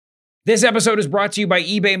This episode is brought to you by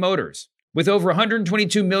eBay Motors. With over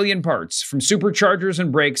 122 million parts, from superchargers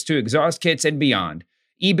and brakes to exhaust kits and beyond,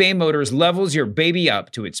 eBay Motors levels your baby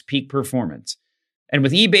up to its peak performance. And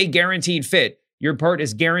with eBay Guaranteed Fit, your part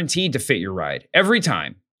is guaranteed to fit your ride every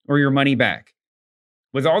time, or your money back.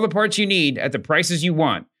 With all the parts you need at the prices you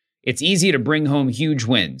want, it's easy to bring home huge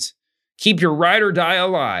wins. Keep your ride or die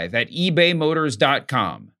alive at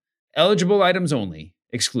ebaymotors.com. Eligible items only.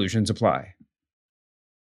 Exclusions apply.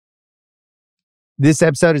 This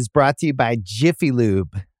episode is brought to you by Jiffy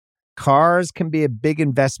Lube. Cars can be a big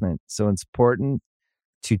investment, so it's important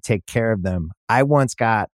to take care of them. I once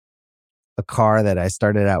got a car that I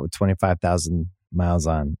started out with 25,000 miles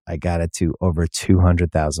on. I got it to over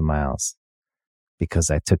 200,000 miles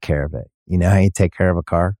because I took care of it. You know how you take care of a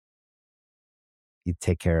car? You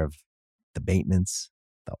take care of the maintenance,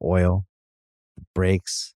 the oil, the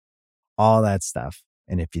brakes, all that stuff.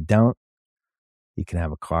 And if you don't, you can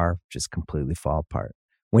have a car just completely fall apart.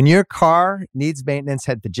 When your car needs maintenance,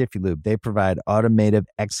 head to Jiffy Lube. They provide automotive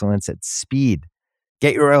excellence at speed.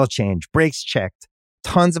 Get your oil change, brakes checked,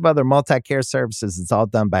 tons of other multi-care services. It's all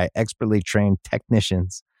done by expertly trained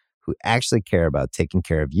technicians who actually care about taking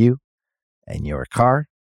care of you and your car.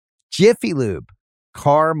 Jiffy Lube,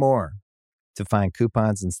 car more. To find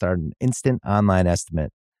coupons and start an instant online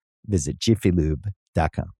estimate, visit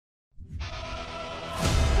jiffylube.com.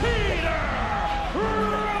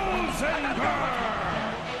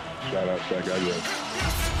 Shout out to that guy,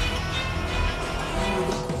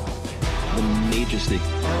 The majesty. Oh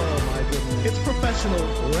my goodness. It's professional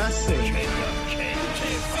wrestling.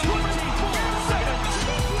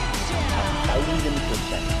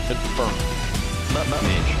 Confirmed.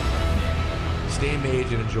 Mage. Stay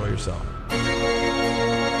mage and enjoy yourself.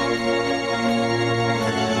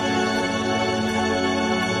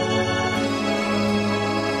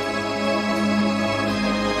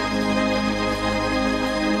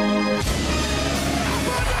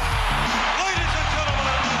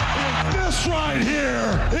 This right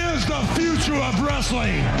here is the future of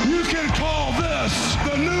wrestling. You can call this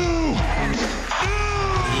the new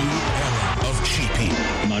era of Cheap Heat.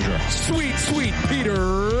 Sweet Peter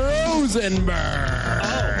Rosenberg.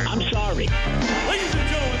 Oh, I'm sorry. Ladies and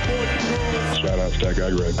gentlemen, boys and girls. Shout out to that guy,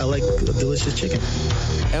 Greg. I like the delicious chicken.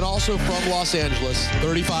 And also from Los Angeles,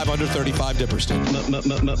 35 under 35 Dipperstein.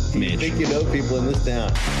 Mage. I think you know people in this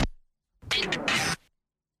town. Can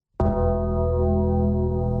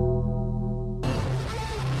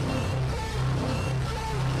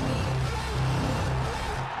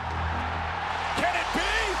it be?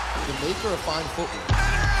 The maker of fine footwear.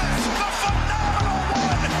 The phenomenal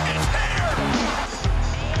one is here.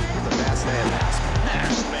 The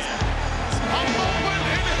masked man. A moment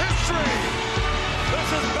in history. This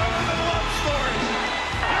is better than love story.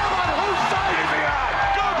 Everyone, whose side is he on?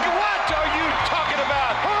 What are you talking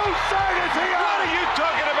about? Whose side is he on? What are you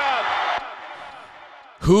talking about?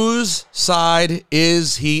 Whose side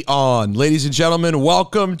is he on? Ladies and gentlemen,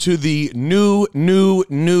 welcome to the new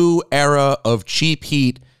era of Cheap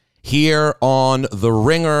Heat here on The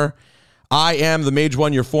Ringer. I am the Mage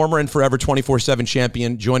One, your former and forever 24/7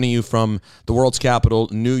 champion, joining you from the world's capital,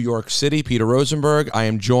 New York City, Peter Rosenberg. I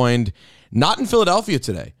am joined not in Philadelphia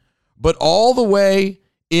today, but all the way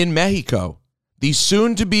in Mexico, the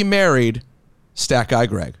soon-to-be married Stat Guy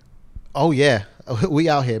Greg. Oh yeah, we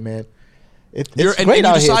out here, man. It's And great you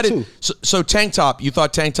out decided, here too. So tank top, you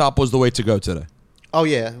thought tank top was the way to go today. Oh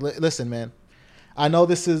yeah, listen, man. I know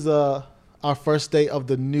this is our first day of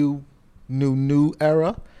the new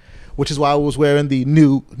era, which is why I was wearing the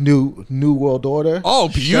new world order. Oh,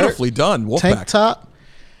 beautifully shirt, done, Wolfpack. tank top.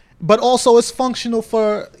 But also it's functional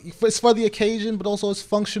for the occasion, but also it's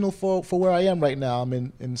functional for where I am right now. I'm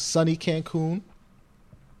in sunny Cancun.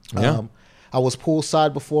 Yeah. I was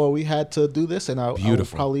poolside before we had to do this, and I will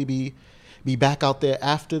probably be back out there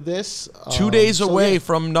after this. 2 days so away yeah.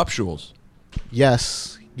 from nuptials.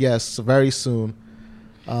 Yes, very soon.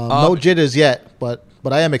 No jitters yet, but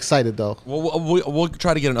I am excited though. Well, we'll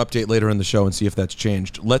try to get an update later in the show and see if that's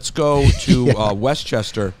changed. Let's go to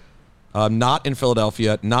Westchester, not in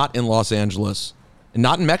Philadelphia, not in Los Angeles, and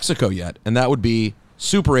not in Mexico yet, and that would be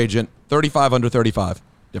Super Agent 35 under 35,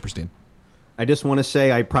 Dipperstein. I just want to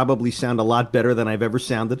say I probably sound a lot better than I've ever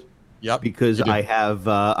sounded. Yep. Because I have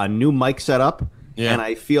a new mic set up, Yeah. and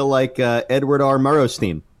I feel like Edward R.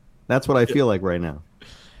 Murrowstein. That's what I feel like right now.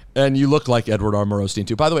 And you look like Edward R. Murrowstein,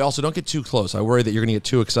 too. By the way, also, don't get too close. I worry that you're going to get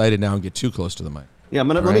too excited now and get too close to the mic. Yeah,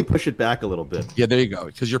 let me push it back a little bit. Yeah, there you go.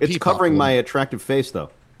 Because It's covering my attractive face, though.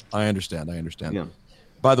 I understand. Yeah.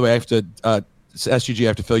 By the way, I have to SGG. I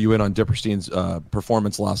have to fill you in on Dipperstein's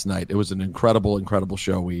performance last night. It was an incredible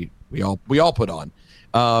show. We all put on.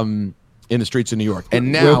 in the streets of New York.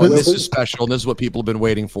 And now this is special, and this is what people have been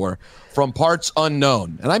waiting for. From parts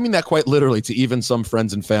unknown, and I mean that quite literally to even some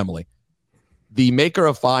friends and family, the maker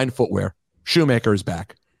of fine footwear, Shoemaker, is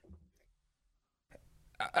back.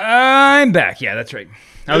 I'm back. Yeah, that's right.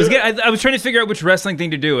 I was trying to figure out which wrestling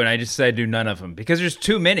thing to do, and I just decided to do none of them because there's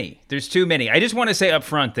too many. There's too many. I just want to say up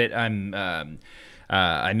front that I'm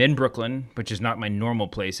in Brooklyn, which is not my normal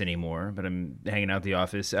place anymore, but I'm hanging out at the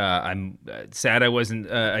office. I'm sad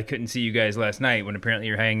I couldn't see you guys last night when apparently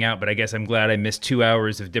you're hanging out, but I guess I'm glad I missed 2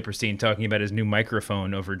 hours of Dipperstein talking about his new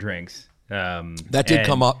microphone over drinks. That did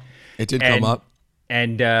come up. It did come up.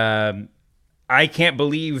 And I can't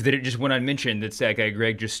believe that it just went unmentioned that guy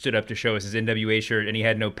Greg just stood up to show us his NWA shirt and he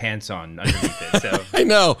had no pants on underneath it. So I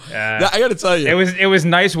know. I got to tell you, it was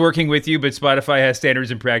nice working with you, but Spotify has standards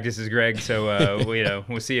and practices, Greg. So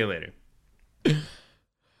we'll see you later.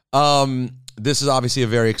 This is obviously a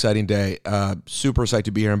very exciting day. Super psyched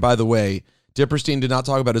to be here. And by the way, Dipperstein did not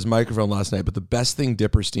talk about his microphone last night, but the best thing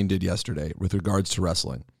Dipperstein did yesterday with regards to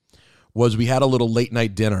wrestling was we had a little late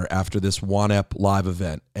night dinner after this OneUp live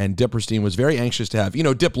event, and Dipperstein was very anxious to have,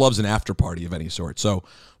 Dip loves an after party of any sort. So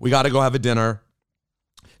we got to go have a dinner.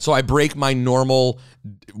 So I break my normal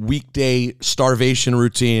weekday starvation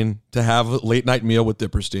routine to have a late night meal with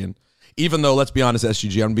Dipperstein. Even though, let's be honest,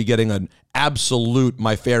 SGG, I'm going to be getting an absolute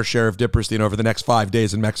my fair share of Dipperstein over the next 5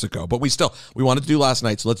 days in Mexico. But we wanted to do last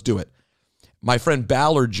night, so let's do it. My friend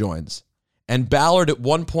Ballard joins. And Ballard at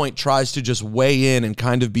one point tries to just weigh in and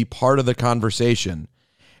kind of be part of the conversation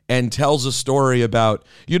and tells a story about,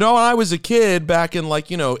 when I was a kid back in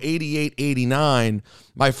 88, 89,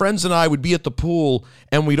 my friends and I would be at the pool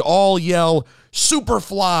and we'd all yell,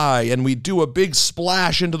 Superfly, and we'd do a big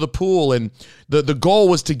splash into the pool. And the goal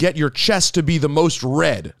was to get your chest to be the most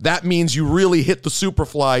red. That means you really hit the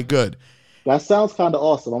Superfly good. That sounds kind of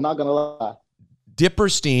awesome. I'm not going to lie.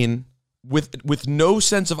 Dipperstein, with no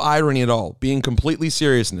sense of irony at all, being completely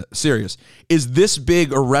serious, is this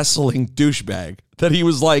big a wrestling douchebag that he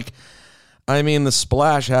was like, the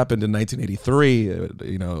splash happened in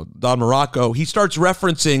 1983, Don Morocco. He starts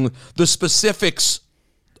referencing the specifics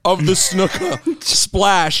of the Snuka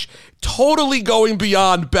splash, totally going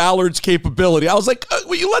beyond Ballard's capability. I was like,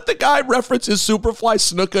 will you let the guy reference his Superfly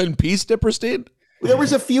Snuka in peace, Dipperstein? There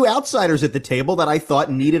was a few outsiders at the table that I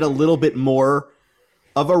thought needed a little bit more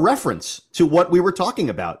of a reference to what we were talking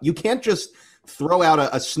about. You can't just throw out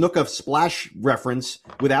a Snuka splash reference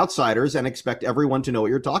with outsiders and expect everyone to know what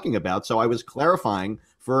you're talking about. So I was clarifying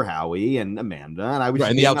for Howie and Amanda, and I was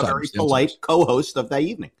being a very polite co-host of that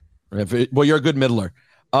evening. Well, you're a good middler.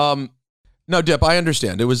 No, Dip, I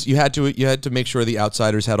understand. It was you had to make sure the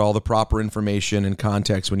outsiders had all the proper information and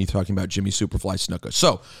context when you're talking about Jimmy Superfly Snuka.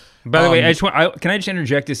 So, by the way, can I just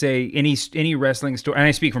interject to say any wrestling story, and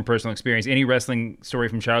I speak from personal experience, any wrestling story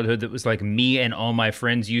from childhood that was like me and all my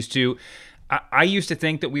friends used to. I used to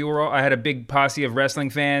think that I had a big posse of wrestling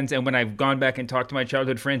fans, and when I've gone back and talked to my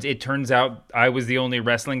childhood friends, it turns out I was the only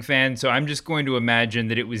wrestling fan. So I'm just going to imagine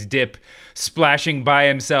that it was Dip splashing by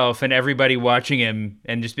himself and everybody watching him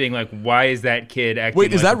and just being like, why is that kid acting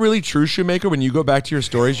Wait, is that really true, Shoemaker? When you go back to your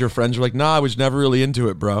stories, your friends are like, nah, I was never really into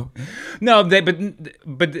it, bro. No, but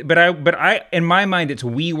I in my mind, it's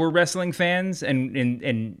we were wrestling fans,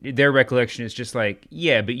 and their recollection is just like,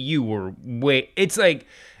 yeah, but you were it's like,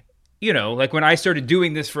 like when I started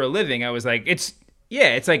doing this for a living, I was like, it's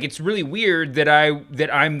really weird that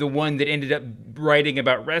I'm the one that ended up writing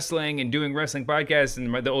about wrestling and doing wrestling podcasts,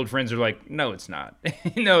 and the old friends are like, no, it's not.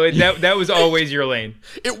 No, that was always your lane.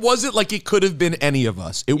 It wasn't like it could have been any of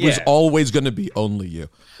us. It was always going to be only you.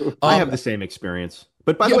 I have the same experience.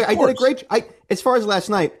 But by the way, I did a great. As far as last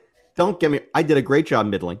night, don't get me. I did a great job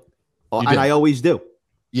middling, and I always do.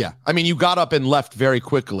 Yeah, I mean, you got up and left very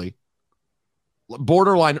quickly.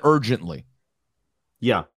 Borderline urgently.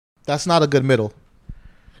 Yeah. That's not a good middle.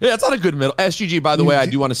 Yeah, it's not a good middle. SGG, by the way, I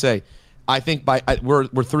do want to say, I think we're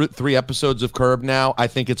through 3 episodes of Curb now. I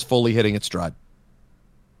think it's fully hitting its stride.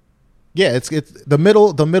 Yeah, it's the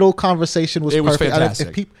middle conversation was perfect.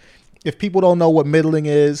 Fantastic. If people don't know what middling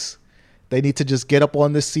is, they need to just get up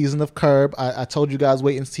on this season of Curb. I told you guys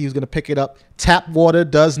wait and see who's going to pick it up. Tap water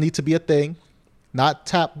does need to be a thing. Not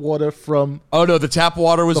tap water from... Oh, no, the tap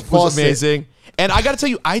water was amazing. And I got to tell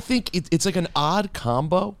you, I think it's like an odd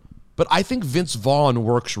combo, but I think Vince Vaughn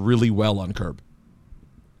works really well on Curb.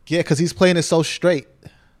 Yeah, because he's playing it so straight.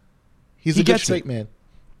 He's a good straight man.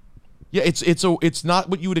 Yeah, it's not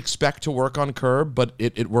what you would expect to work on Curb, but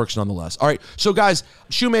it works nonetheless. All right, so guys,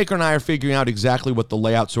 Shoemaker and I are figuring out exactly what the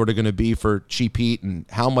layout's sort of going to be for Cheap Heat and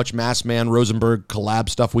how much Mass Man, Rosenberg collab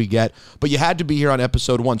stuff we get. But you had to be here on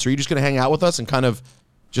episode 1, so are you just going to hang out with us and kind of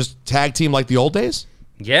just tag team like the old days?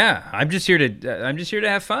 Yeah, I'm just here to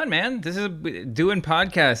have fun, man. This is doing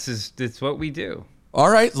podcasts. It's what we do. All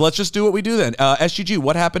right, let's just do what we do then. SGG,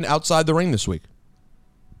 what happened outside the ring this week?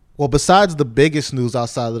 Well, besides the biggest news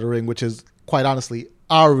outside of the ring, which is quite honestly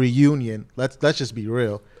our reunion, let's just be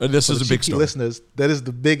real. This For is the a big cheeky story. listeners, that is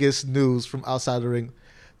the biggest news from outside the ring.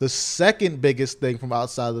 The second biggest thing from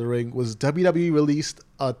outside of the ring was WWE released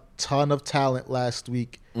a ton of talent last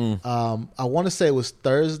week. I want to say it was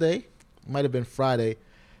Thursday, it might have been Friday,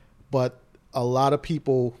 but a lot of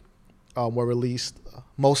people were released.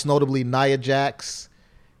 Most notably, Nia Jax,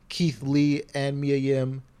 Keith Lee, and Mia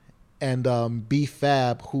Yim, and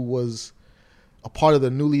B-Fab, who was a part of the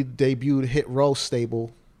newly debuted Hit Row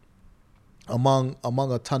stable, among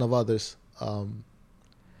a ton of others.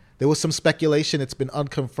 There was some speculation, it's been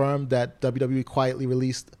unconfirmed, that WWE quietly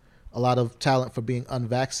released a lot of talent for being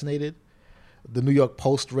unvaccinated. The New York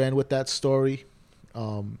Post ran with that story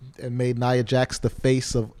and made Nia Jax the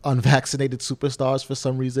face of unvaccinated superstars for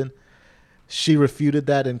some reason. She refuted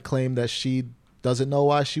that and claimed that she doesn't know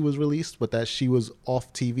why she was released, but that she was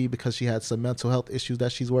off TV because she had some mental health issues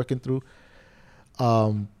that she's working through.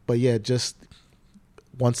 But yeah, just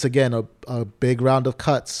once again, a big round of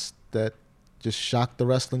cuts that just shocked the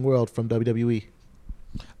wrestling world from WWE.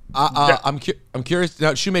 I'm curious.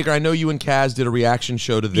 Now, Shoemaker, I know you and Kaz did a reaction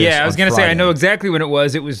show to this. Yeah, I was going to say I know exactly when it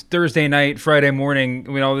was. It was Thursday night, Friday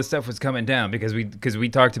morning when all this stuff was coming down because we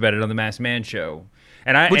talked about it on the Masked Man show.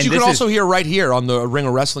 Which you can also hear right here on the Ring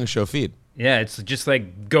of Wrestling show feed. Yeah, it's just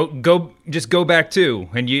like go back to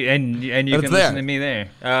and you can listen to me there.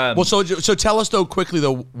 Well, so tell us though quickly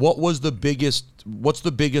though, what's the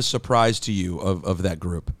biggest surprise to you of that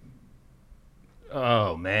group?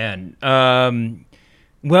 Oh man.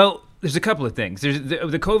 Well, there's a couple of things. There's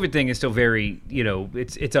the COVID thing is still very,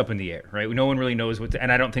 it's up in the air, right? No one really knows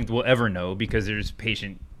and I don't think we'll ever know because there's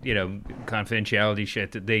patient, confidentiality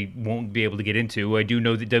shit that they won't be able to get into. I do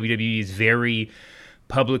know that WWE is very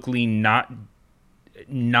publicly not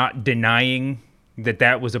denying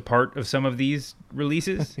that was a part of some of these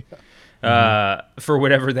releases, for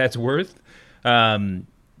whatever that's worth.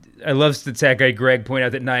 I love that Tech guy Greg point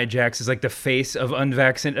out that Nia Jax is like the face of like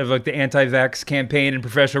the anti-vax campaign in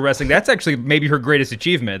professional wrestling. That's actually maybe her greatest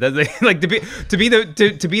achievement. That's like to be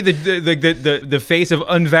the face of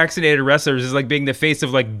unvaccinated wrestlers is like being the face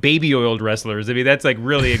of like baby oiled wrestlers. I mean, that's like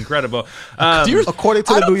really incredible. According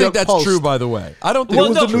to the New York Post, that's true, by the way. I don't think it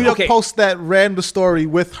was the New York Post that ran the story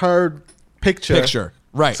with her picture.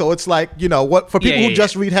 Right. So it's like, what for people who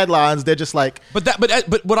just read headlines, they're just like. But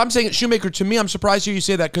what I'm saying, Shoemaker, to me, I'm surprised to hear you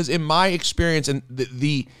say that because in my experience and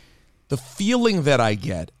the feeling that I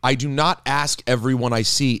get, I do not ask everyone I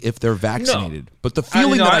see if they're vaccinated. No. But the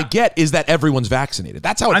feeling that I get is that everyone's vaccinated.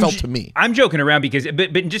 That's how it felt to me. I'm joking around because,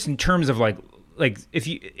 but just in terms of like if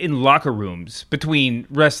you in locker rooms between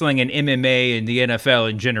wrestling and MMA and the NFL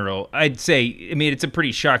in general, I'd say, I mean, it's a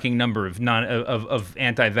pretty shocking number of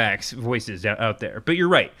anti-vax voices out there. But you're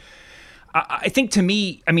right. I think to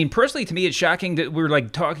me, I mean, personally, to me, it's shocking that we're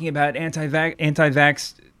like talking about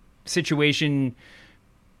anti-vax situation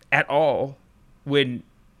at all when,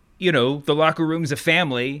 the locker room's a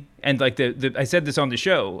family and like I said this on the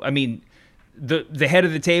show. I mean, the head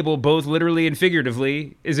of the table, both literally and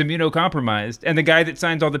figuratively, is immunocompromised, and the guy that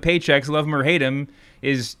signs all the paychecks, love him or hate him,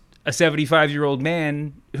 is a 75-year-old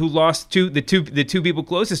man who lost the two people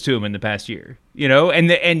closest to him in the past year. And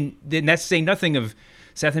then that's saying nothing of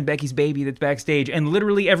Seth and Becky's baby that's backstage, and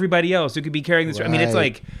literally everybody else who could be carrying this. Right. I mean, it's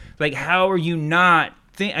like how are you not?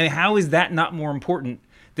 How is that not more important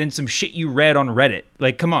than some shit you read on Reddit?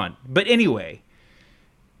 Like, come on. But anyway.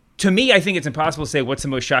 To me, I think it's impossible to say what's the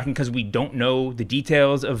most shocking because we don't know the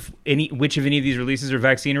details of which of any of these releases are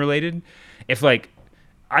vaccine related. If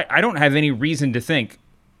I don't have any reason to think,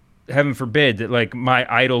 heaven forbid, that like my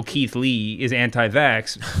idol Keith Lee is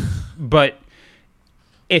anti-vax, but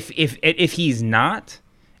if he's not,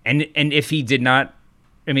 and if he did not,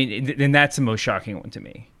 I mean, then that's the most shocking one to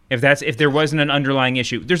me. If there wasn't an underlying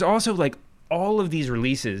issue, there's also like all of these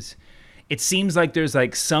releases. It seems like there's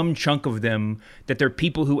like some chunk of them that they're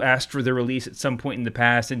people who asked for their release at some point in the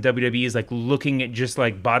past, and WWE is like looking at just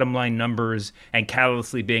like bottom line numbers and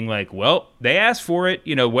callously being like, well, they asked for it,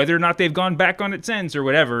 whether or not they've gone back on it since or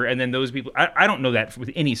whatever. And then those people, I don't know that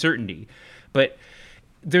with any certainty, but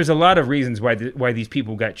there's a lot of reasons why these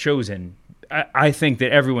people got chosen. I think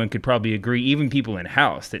that everyone could probably agree, even people in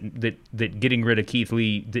house, that getting rid of Keith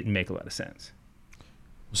Lee didn't make a lot of sense.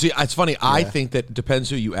 See, it's funny. Yeah. I think that depends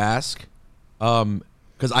who you ask.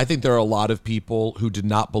 Because I think there are a lot of people who did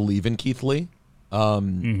not believe in Keith Lee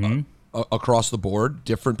across the board.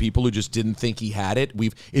 Different people who just didn't think he had it.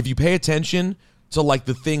 If you pay attention to like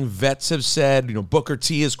the thing vets have said. Booker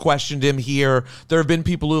T has questioned him here. There have been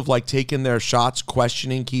people who have like taken their shots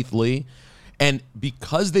questioning Keith Lee. And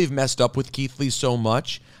because they've messed up with Keith Lee so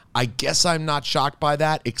much, I guess I'm not shocked by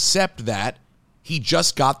that, except that he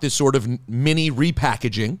just got this sort of mini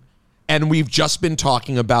repackaging, and we've just been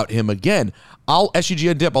talking about him again. SUG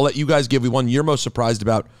and Dip, I'll let you guys give me one you're most surprised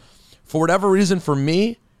about. For whatever reason, for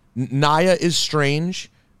me, Nia is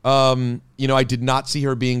strange. I did not see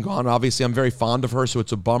her being gone. Obviously, I'm very fond of her, so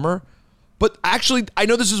it's a bummer. But actually, I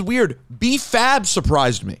know this is weird. B-Fab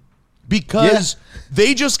surprised me. Because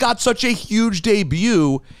they just got such a huge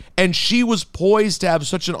debut, and she was poised to have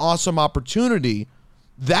such an awesome opportunity.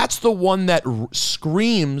 That's the one that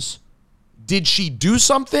screams, did she do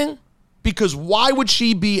something? Because why would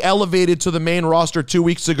she be elevated to the main roster 2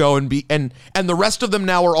 weeks ago and the rest of them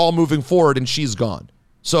now are all moving forward and she's gone?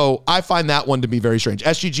 So I find that one to be very strange.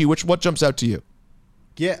 SGG, what jumps out to you?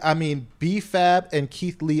 Yeah, I mean, B-Fab and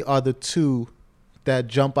Keith Lee are the two that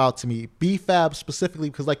jump out to me. B-Fab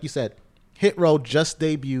specifically because, like you said, Hit Row just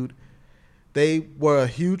debuted. They were a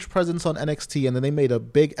huge presence on NXT, and then they made a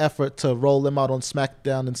big effort to roll them out on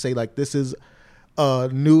SmackDown and say, like, this is a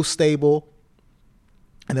new stable,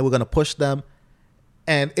 and they were going to push them.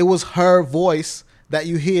 And it was her voice that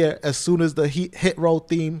you hear as soon as the Hit Row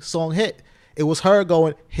theme song hit. It was her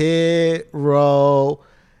going, Hit Row.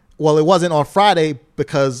 Well, it wasn't on Friday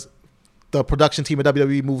because the production team at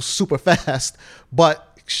WWE moves super fast,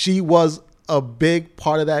 but she was a big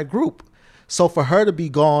part of that group. So for her to be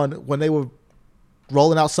gone when they were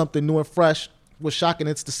rolling out something new and fresh was shocking.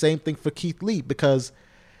 It's the same thing for Keith Lee, because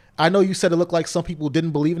I know you said it looked like some people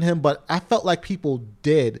didn't believe in him, but I felt like people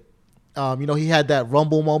did. He had that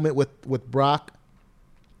Rumble moment with Brock,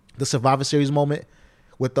 the Survivor Series moment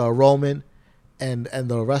with Roman and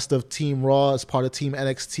the rest of Team Raw as part of Team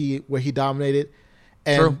NXT where he dominated.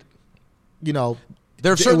 And, True.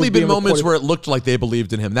 There have certainly been moments where it looked like they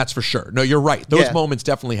believed in him. That's for sure. No, you're right. Those moments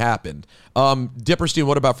definitely happened. Dipperstein,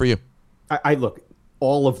 what about for you? I look,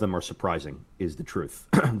 all of them are surprising, is the truth.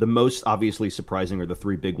 The most obviously surprising are the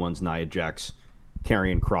three big ones, Nia Jax,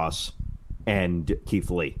 Karrion Kross, and Keith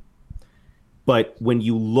Lee. But when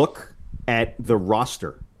you look at the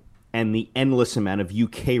roster and the endless amount of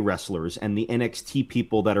UK wrestlers and the NXT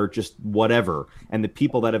people that are just whatever, and the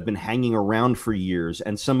people that have been hanging around for years,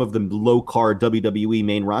 and some of the low-card WWE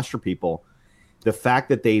main roster people, the fact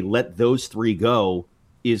that they let those three go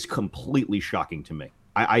is completely shocking to me.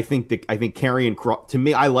 I think Karrion Kross, to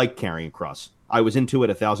me, I like Karrion Kross. I was into it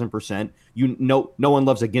 1,000%. No one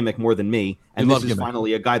loves a gimmick more than me, and this is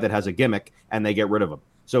finally a guy that has a gimmick, and they get rid of him.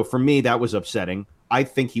 So for me, that was upsetting. I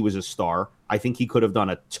think he was a star. I think he could have done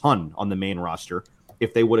a ton on the main roster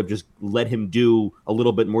if they would have just let him do a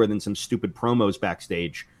little bit more than some stupid promos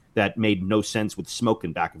backstage that made no sense with smoke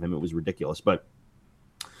in back of him. It was ridiculous. But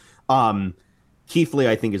Keith Lee,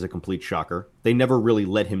 I think, is a complete shocker. They never really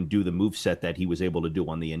let him do the moveset that he was able to do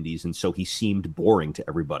on the indies, and so he seemed boring to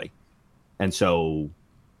everybody. And so...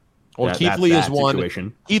 Keith Lee is one.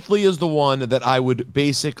 Situation. Keith Lee is the one that I would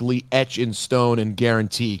basically etch in stone and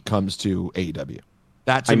guarantee comes to AEW.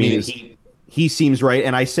 That to me is... He seems right,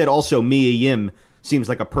 and I said also Mia Yim seems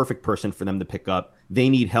like a perfect person for them to pick up. They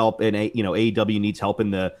need help, and AEW needs help in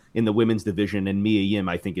the women's division, and Mia Yim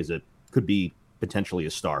I think could be potentially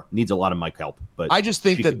a star. Needs a lot of mic help, but I just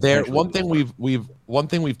think that one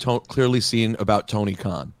thing we've clearly seen about Tony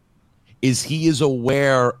Khan is he is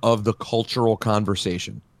aware of the cultural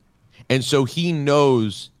conversation. And so he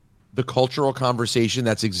knows the cultural conversation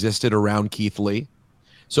that's existed around Keith Lee.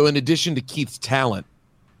 So in addition to Keith's talent,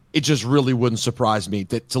 it just really wouldn't surprise me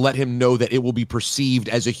to let him know that it will be perceived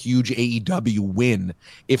as a huge AEW win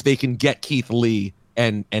if they can get Keith Lee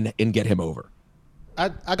and get him over.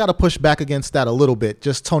 I got to push back against that a little bit,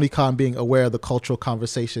 just Tony Khan being aware of the cultural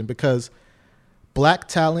conversation, because black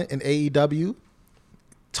talent in AEW,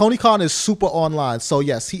 Tony Khan is super online, so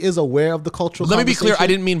yes, he is aware of the cultural conversation. Let me be clear, I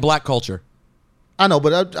didn't mean black culture. I know,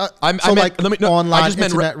 but online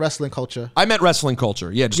internet wrestling culture. I meant wrestling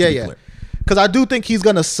culture, yeah, just to be clear. Because I do think he's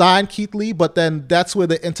going to sign Keith Lee, but then that's where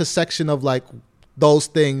the intersection of like those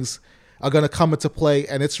things are going to come into play,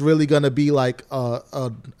 and it's really going to be like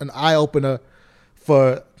an eye-opener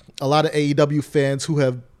for a lot of AEW fans who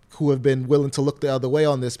have been willing to look the other way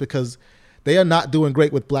on this, because they are not doing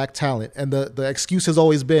great with black talent. And the excuse has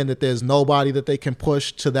always been that there's nobody that they can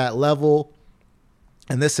push to that level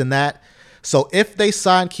and this and that. So if they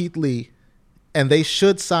sign Keith Lee, and they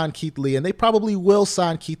should sign Keith Lee, and they probably will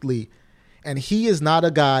sign Keith Lee, and he is not a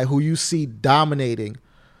guy who you see dominating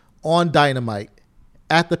on Dynamite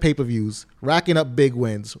at the pay-per-views, racking up big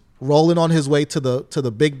wins, rolling on his way to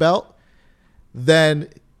the big belt, then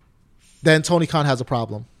then Tony Khan has a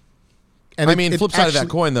problem. And I mean, flip side of that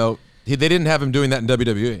coin, though, they didn't have him doing that in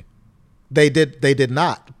WWE. They did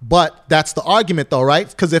not. But that's the argument, though, right?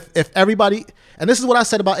 Because if everybody, and this is what I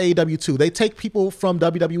said about AEW too, they take people from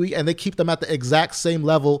WWE and they keep them at the exact same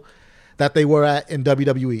level that they were at in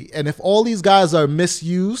WWE. And if all these guys are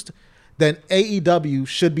misused, then AEW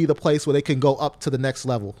should be the place where they can go up to the next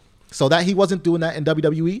level. So that he wasn't doing that in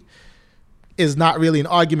WWE is not really an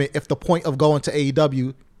argument if the point of going to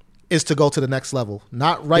AEW is to go to the next level.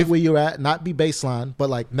 Not right where you're at, not be baseline, but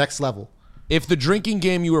like next level. If the drinking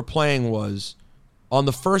game you were playing was on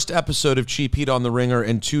the first episode of Cheap Heat on the Ringer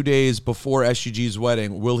and 2 days before SUG's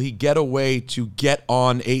wedding, will he get away to get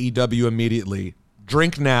on AEW immediately?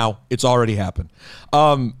 Drink now. It's already happened.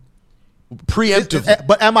 Preemptively.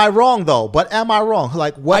 But am I wrong, though?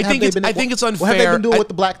 Like, what I think it's unfair. What have they been doing with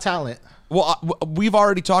the black talent? Well, we've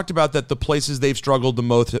already talked about that. The places they've struggled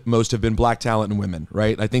the most have been black talent and women,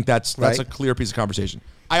 right? I think that's a clear piece of conversation.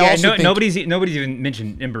 Nobody's even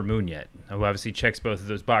mentioned Ember Moon yet, who obviously checks both of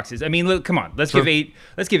those boxes. I mean, look, come on, let's give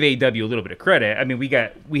AEW a little bit of credit. I mean, we've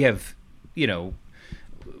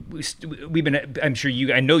been. I'm sure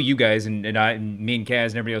I know you guys and me and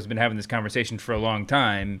Kaz and everybody else have been having this conversation for a long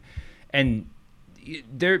time, and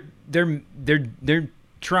they're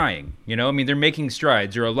trying. I mean, they're making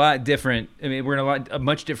strides. They're a lot different. I mean, we're in a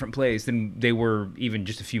much different place than they were even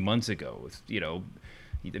just a few months ago. With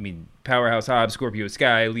I mean, Powerhouse Hobbs, Scorpio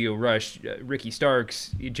Sky, Leo Rush, Ricky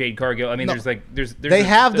Starks, Jade Cargill. I mean, they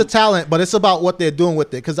have the talent, but it's about what they're doing with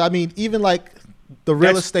it. Because I mean, even like the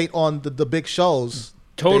real estate on the big shows,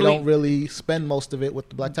 they don't really spend most of it with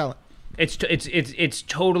the black talent. It's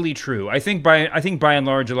totally true. I think by and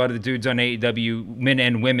large, a lot of the dudes on AEW, men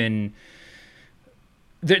and women,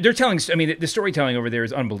 they're telling. I mean, the storytelling over there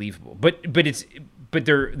is unbelievable. But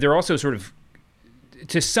they're also sort of,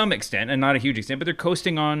 to some extent, and not a huge extent, but they're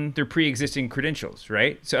coasting on their pre-existing credentials,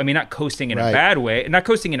 right? So I mean, not coasting in a bad way,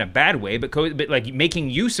 but like making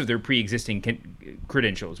use of their pre-existing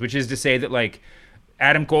credentials, which is to say that like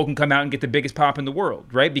Adam Cole can come out and get the biggest pop in the world,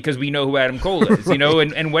 right? Because we know who Adam Cole is,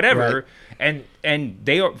 and whatever, right. and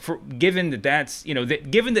they are given that that's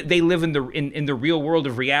given that they live in the real world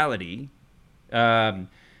of reality.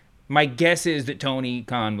 My guess is that Tony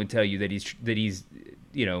Khan would tell you that he's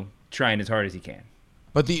trying as hard as he can.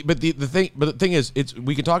 But the thing is,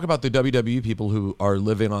 we can talk about the WWE people who are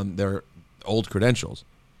living on their old credentials,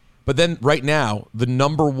 but then right now the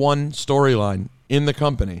number one storyline in the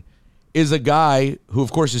company is a guy who,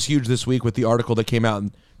 of course, is huge this week with the article that came out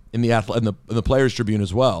in the Players Tribune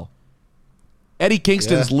as well. Eddie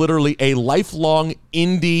Kingston is literally a lifelong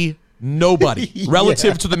indie nobody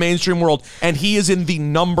relative to the mainstream world, and he is in the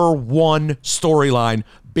number one storyline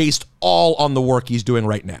based all on the work he's doing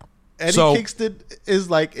right now. Eddie Kingston is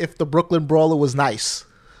like if the Brooklyn Brawler was nice.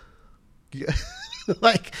 It's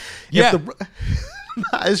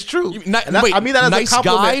true. I mean that as nice a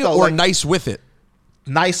compliment, guy, though, or nice with it.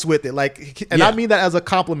 Nice with it, I mean that as a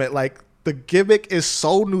compliment. Like the gimmick is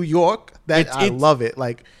so New York that I love it.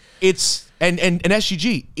 Like it's and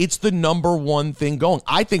SGG, it's the number one thing going.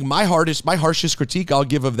 I think my harshest critique I'll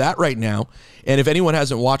give of that right now, and if anyone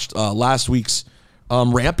hasn't watched last week's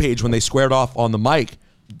Rampage when they squared off on the mic,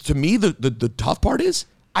 to me the tough part is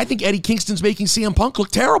I think Eddie Kingston's making CM Punk look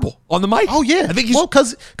terrible on the mic. Oh yeah, I think he's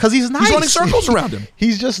because he's nice. He's running circles around him.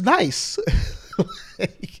 He's just nice.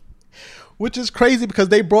 Which is crazy because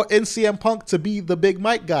they brought in CM Punk to be the big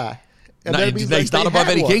mic guy. And he's not above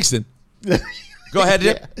Eddie Kingston. Go ahead,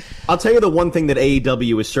 Dip. I'll tell you the one thing that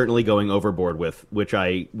AEW is certainly going overboard with, which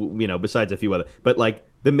besides a few other, but like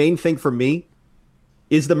the main thing for me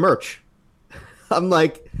is the merch. I'm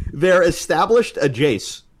like, they're established a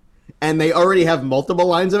Jace, and they already have multiple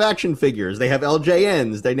lines of action figures. They have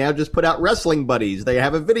LJNs. They now just put out Wrestling Buddies. They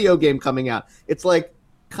have a video game coming out. It's like,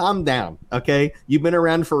 calm down, okay? You've been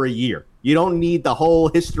around for a year. You don't need the whole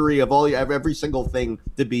history of every single thing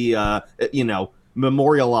to be,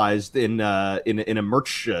 memorialized in a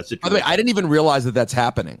merch situation. By the way, I didn't even realize that that's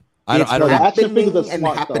happening. It's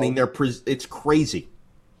happening. It's crazy.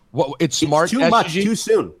 Well, it's smart. It's too much too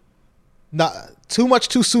soon. Too much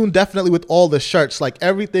too soon. Definitely with all the shirts. Like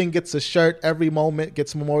everything gets a shirt. Every moment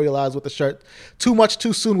gets memorialized with a shirt. Too much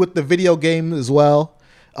too soon with the video game as well.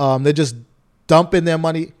 They're just dumping their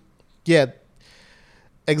money. Yeah.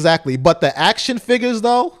 Exactly, but the action figures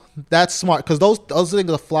though, that's smart because those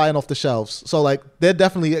things are flying off the shelves. So like they're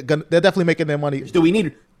definitely making their money. Do we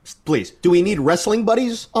need Wrestling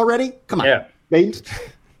Buddies already? Come on, yeah.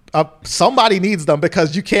 Somebody needs them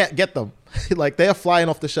because you can't get them. Like they're flying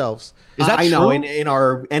off the shelves. Is that true? I know in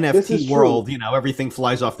our NFT world, everything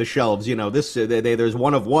flies off the shelves. There's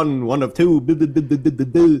one of one of two.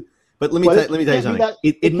 But let me tell you something.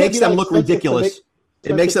 It makes them look ridiculous.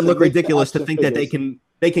 It makes them look ridiculous to think that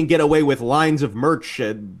they can get away with lines of merch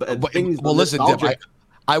and things. Well, listen,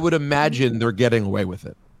 I would imagine they're getting away with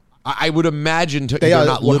it. I would imagine they are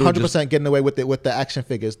not 100% getting away with it with the action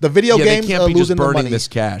figures. The video games they can't are be losing just burning the money. this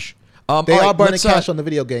cash. They are burning cash on the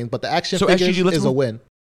video games, but the action figures is a win.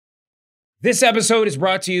 This episode is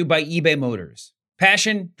brought to you by eBay Motors.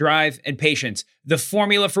 Passion, drive, and patience. The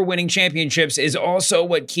formula for winning championships is also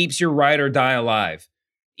what keeps your ride or die alive.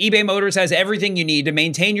 eBay Motors has everything you need to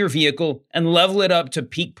maintain your vehicle and level it up to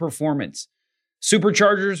peak performance.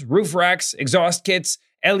 Superchargers, roof racks, exhaust kits,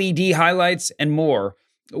 LED highlights, and more.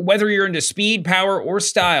 Whether you're into speed, power, or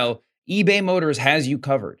style, eBay Motors has you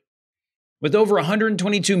covered. With over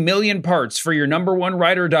 122 million parts for your number one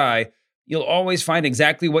ride or die, you'll always find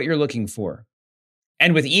exactly what you're looking for.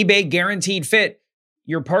 And with eBay Guaranteed Fit,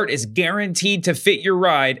 your part is guaranteed to fit your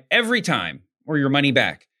ride every time or your money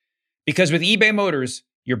back. Because with eBay Motors,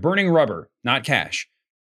 you're burning rubber, not cash.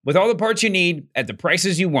 With all the parts you need at the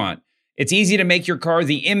prices you want, it's easy to make your car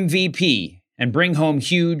the MVP and bring home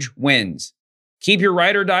huge wins. Keep your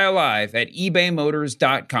ride or die alive at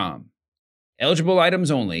ebaymotors.com. Eligible items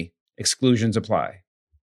only. Exclusions apply.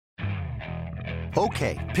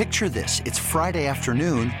 Okay, picture this. It's Friday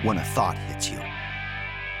afternoon when a thought hits you.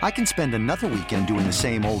 I can spend another weekend doing the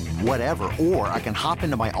same old whatever, or I can hop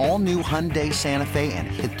into my all-new Hyundai Santa Fe and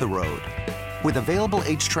hit the road. With available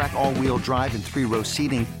H-Track all-wheel drive and 3-row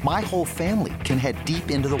seating, my whole family can head deep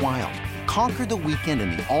into the wild. Conquer the weekend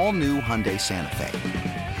in the all-new Hyundai Santa Fe.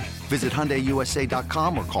 Visit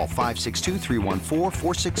HyundaiUSA.com or call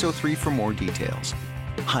 562-314-4603 for more details.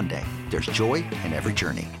 Hyundai, there's joy in every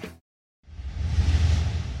journey.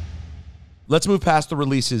 Let's move past the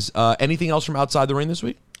releases. Anything else from outside the ring this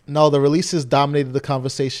week? No, the releases dominated the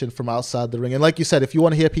conversation from outside the ring. And like you said, if you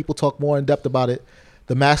want to hear people talk more in depth about it,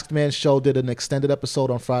 the Masked Man Show did an extended episode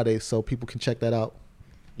on Friday, so people can check that out.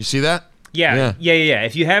 You see that? Yeah.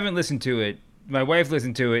 If you haven't listened to it, my wife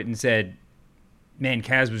listened to it and said, man,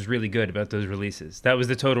 Kaz was really good about those releases. That was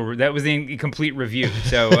the complete review.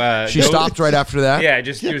 So she stopped right after that? Yeah,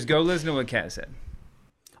 just go listen to what Kaz said.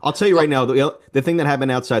 I'll tell you right now, the thing that happened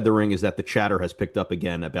outside the ring is that the chatter has picked up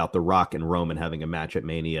again about The Rock and Roman having a match at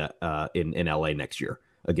Mania in LA next year.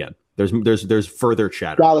 Again, there's further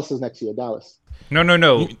chatter. Dallas is next year. Dallas.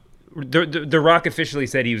 No. The Rock officially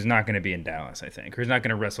said he was not going to be in Dallas, I think. Or he's not going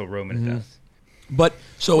to wrestle Roman in Dallas. But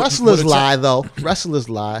wrestlers lie, though. Wrestlers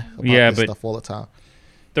lie about this stuff all the time.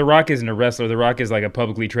 The Rock isn't a wrestler. The Rock is like a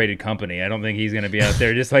publicly traded company. I don't think he's going to be out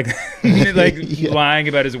there just like lying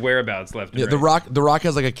about his whereabouts left and right. The Rock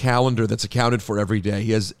has like a calendar that's accounted for every day.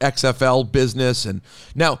 He has XFL business. And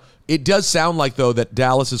now it does sound like, though, that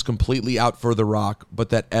Dallas is completely out for The Rock,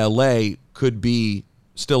 but that LA could be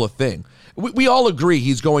still a thing. We all agree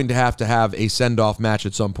he's going to have a send-off match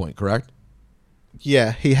at some point, correct?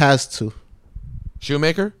 Yeah, he has to.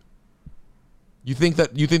 Shoemaker? You think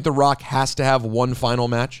The Rock has to have one final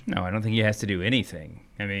match? No, I don't think he has to do anything.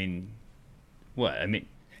 I mean, what? I mean,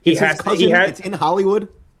 it's in Hollywood.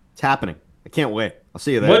 It's happening. I can't wait. I'll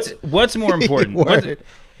see you there. What's more important?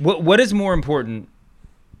 What is more important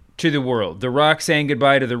to the world? The Rock saying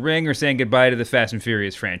goodbye to the ring or saying goodbye to the Fast and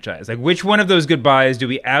Furious franchise? Like, which one of those goodbyes do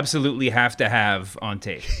we absolutely have to have on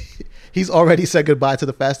tape? He's already said goodbye to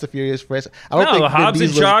the Fast and Furious franchise. Hobbs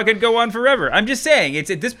and Shaw could go on forever. I'm just saying,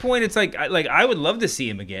 it's at this point, it's like I would love to see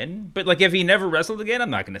him again, but like if he never wrestled again, I'm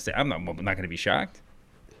not going to be shocked.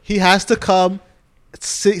 He has to come,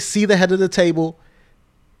 see the head of the table,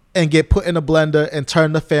 and get put in a blender and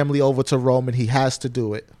turn the family over to Roman. He has to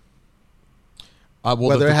do it.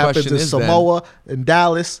 Whether it happens in Samoa, in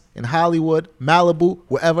Dallas, in Hollywood, Malibu,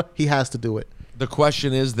 wherever, he has to do it. The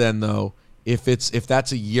question is then, though, if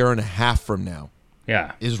that's a year and a half from now,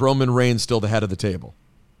 is Roman Reigns still the head of the table?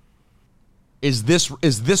 Is this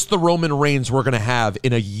the Roman Reigns we're going to have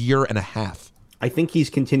in a year and a half? I think he's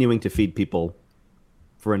continuing to feed people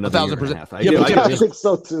for another year and a half. I think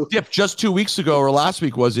so too. Dip, just 2 weeks ago or last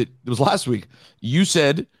week it was last week, you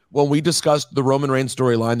said when we discussed the Roman Reigns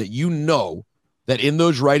storyline that that in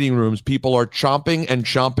those writing rooms people are chomping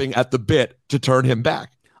at the bit to turn him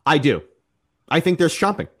back. I do. I think there's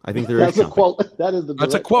chomping. I think that's a quote.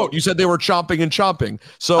 That's a quote. You said they were chomping.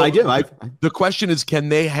 So I do. The question is,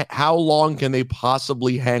 how long can they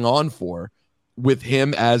possibly hang on for with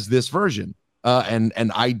him as this version?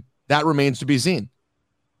 That remains to be seen.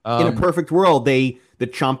 In a perfect world, the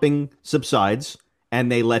chomping subsides and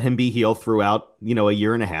they let him be heel throughout, a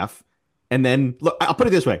year and a half. And then, look, I'll put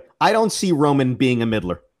it this way. I don't see Roman being a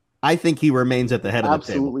middler. I think he remains at the head of the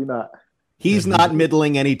table. Absolutely not. He's not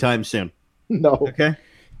middling anytime soon. No. Okay.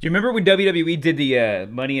 Do you remember when WWE did the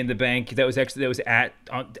Money in the Bank? That was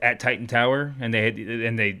at Titan Tower, and they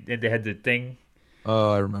had the thing.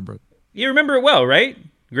 Oh, I remember it. You remember it well, right,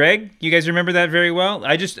 Greg? You guys remember that very well.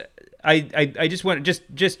 I just want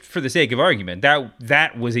just for the sake of argument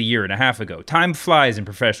that was a year and a half ago. Time flies in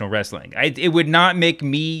professional wrestling. It would not make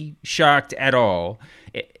me shocked at all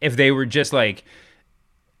if they were just like,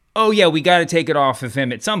 oh yeah, we got to take it off of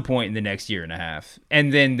him at some point in the next year and a half,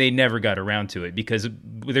 and then they never got around to it because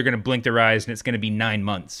they're going to blink their eyes and it's going to be 9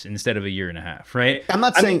 months instead of a year and a half, right? I'm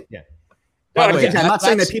not saying. Yeah. I'm not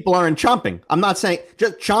saying that people aren't chomping. I'm not saying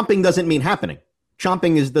just chomping doesn't mean happening.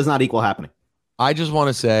 Chomping does not equal happening. I just want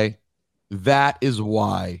to say that is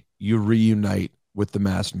why you reunite with the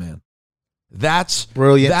Masked Man. That's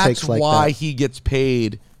Brilliant. That's like why that. he gets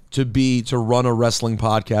paid to run a wrestling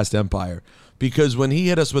podcast empire. Because when he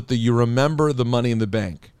hit us with you remember the Money in the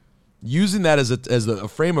Bank, using that as a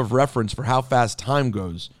frame of reference for how fast time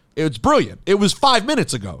goes, it's brilliant. It was 5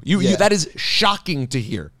 minutes ago. That is shocking to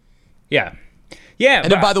hear. Yeah. Yeah.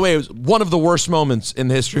 And then, by the way, it was one of the worst moments in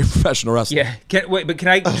the history of professional wrestling. Yeah. Can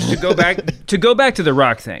I go back to the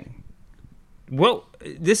Rock thing? Well,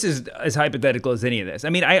 this is as hypothetical as any of this. I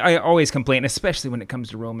mean, I always complain, especially when it comes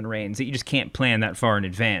to Roman Reigns, that you just can't plan that far in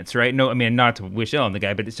advance, right? No, I mean, not to wish ill on the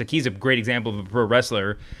guy, but it's like he's a great example of a pro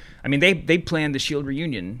wrestler. I mean, they planned the Shield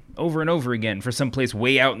reunion over and over again for someplace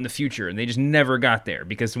way out in the future, and they just never got there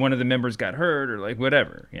because one of the members got hurt or like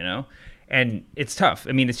whatever, you know? And it's tough.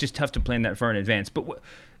 I mean, it's just tough to plan that far in advance. But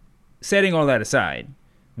setting all that aside,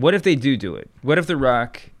 what if they do it? What if The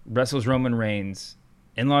Rock wrestles Roman Reigns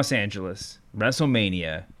in Los Angeles,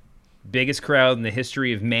 WrestleMania, biggest crowd in the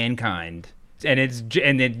history of mankind, and it's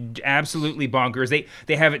absolutely bonkers.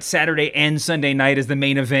 They have it Saturday and Sunday night as the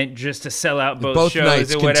main event just to sell out both shows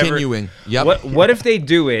nights or whatever. Continuing. Yep. What if they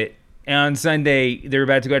do it and on Sunday they're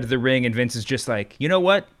about to go to the ring and Vince is just like, you know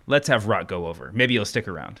what? Let's have Rock go over. Maybe he'll stick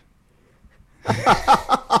around.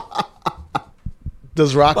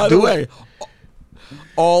 Does Rock By do the way, it?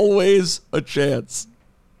 always a chance.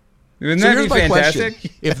 Wouldn't So that here's be my fantastic?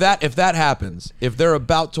 question. If that happens, if they're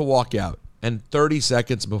about to walk out and 30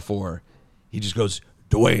 seconds before, he just goes,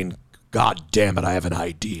 Dwayne, God damn it, I have an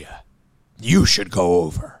idea. You should go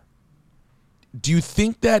over. Do you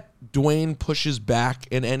think that Dwayne pushes back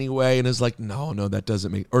in any way and is like, no, that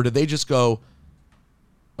doesn't make, or do they just go,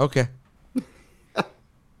 okay?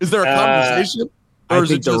 Is there a conversation? I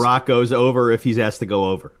think The Rock goes over if he's asked to go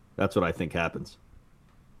over. That's what I think happens.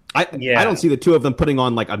 I don't see the two of them putting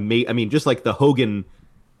on like just like the Hogan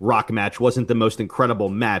Rock match wasn't the most incredible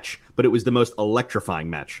match, but it was the most electrifying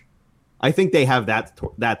match. I think they have that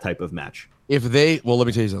type of match. Let me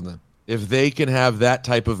tell you something. If they can have that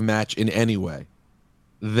type of match in any way,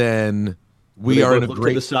 then we are in a look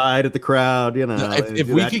great to the side at the crowd. You know, if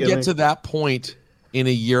we could get to that point in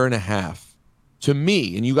a year and a half, to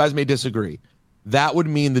me, and you guys may disagree, that would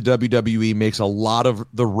mean the WWE makes a lot of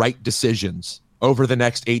the right decisions over the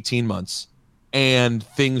next 18 months and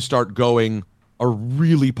things start going a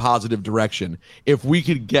really positive direction if we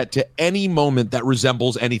could get to any moment that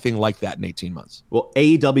resembles anything like that in 18 months. Well,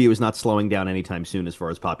 AEW is not slowing down anytime soon as far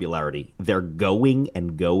as popularity. They're going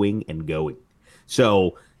and going and going.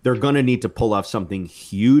 So they're going to need to pull off something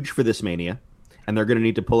huge for this Mania, and they're going to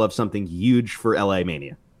need to pull off something huge for LA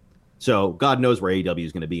Mania. So God knows where AEW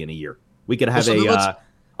is going to be in a year. We could have a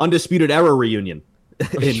Undisputed Era reunion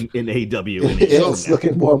in AEW. It's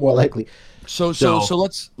looking more and more likely. So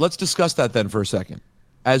let's discuss that then for a second.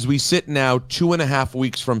 As we sit now 2.5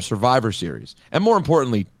 weeks from Survivor Series, and more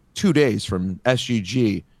importantly, 2 days from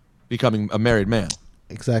SGG becoming a married man.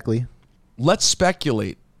 Exactly. Let's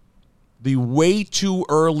speculate the way too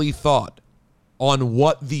early thought on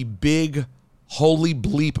what the big holy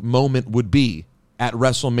bleep moment would be at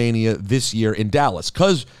WrestleMania this year in Dallas,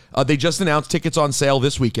 because they just announced tickets on sale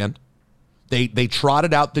this weekend. They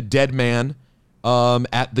trotted out the dead man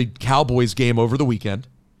at the Cowboys game over the weekend.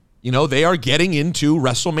 You know, they are getting into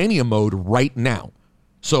WrestleMania mode right now.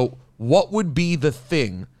 So what would be the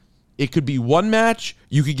thing? It could be one match.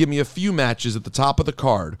 You could give me a few matches at the top of the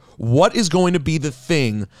card. What is going to be the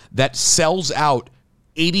thing that sells out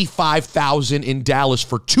 85,000 in Dallas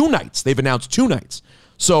for 2 nights? They've announced 2 nights.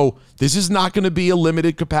 So this is not going to be a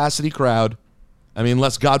limited capacity crowd. I mean,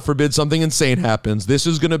 unless God forbid something insane happens, this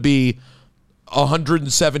is going to be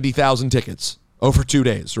 170,000 tickets over 2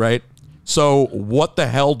 days, right? So what the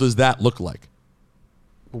hell does that look like?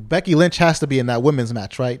 Well, Becky Lynch has to be in that women's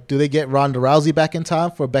match, right? Do they get Ronda Rousey back in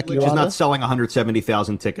time for Becky Lynch Ronda? is not selling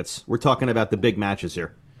 170,000 tickets. We're talking about the big matches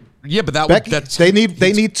here. Yeah, but they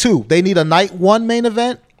need 2. They need a night 1 main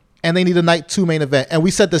event and they need a night 2 main event. And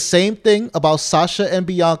we said the same thing about Sasha and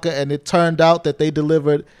Bianca, and it turned out that they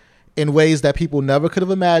delivered in ways that people never could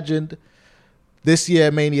have imagined this year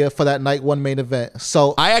at Mania for that night 1 main event.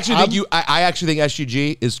 So I actually think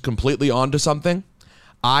SGG is completely onto something.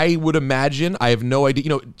 I would imagine, I have no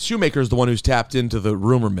idea. Shoemaker is the one who's tapped into the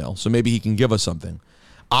rumor mill, so maybe he can give us something.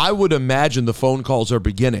 I would imagine the phone calls are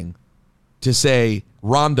beginning to say,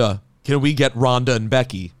 Ronda, can we get Ronda and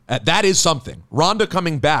Becky? That is something. Ronda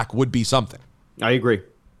coming back would be something. I agree.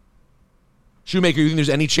 Shoemaker, you think there's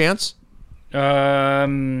any chance? Yeah,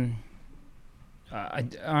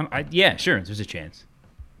 sure. There's a chance.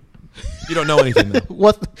 You don't know anything, though.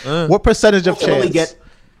 What percentage of chance?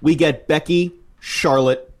 We get Becky,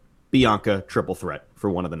 Charlotte, Bianca triple threat for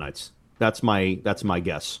one of the nights. That's my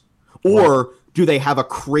guess. Or do they have a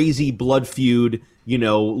crazy blood feud,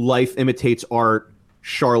 life imitates art,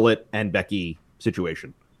 Charlotte and Becky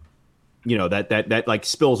situation? That like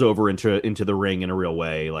spills over into the ring in a real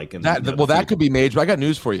way. That could be major. I got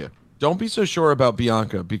news for you. Don't be so sure about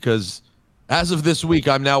Bianca, because as of this week,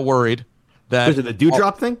 I'm now worried that because of the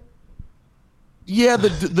dewdrop thing. Yeah,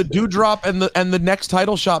 the dewdrop and the next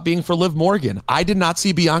title shot being for Liv Morgan. I did not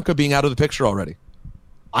see Bianca being out of the picture already.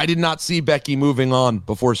 I did not see Becky moving on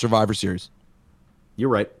before Survivor Series. You're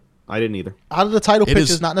right. I didn't either. Out of the title picture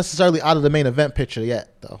is not necessarily out of the main event picture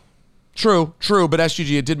yet, though. True, but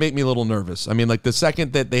SGG, it did make me a little nervous. I mean, like the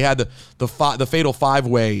second that they had the fatal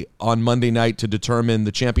 5-way on Monday night to determine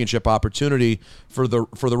the championship opportunity for the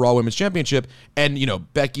Raw Women's Championship, and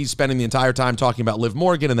Becky's spending the entire time talking about Liv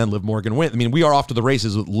Morgan, and then Liv Morgan wins. I mean, we are off to the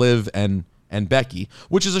races with Liv and Becky,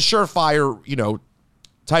 which is a surefire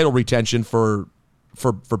title retention for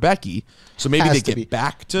Becky. So maybe they get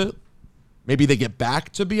back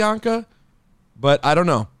to Bianca, but I don't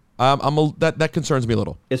know. That concerns me a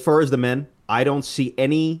little. As far as the men, I don't see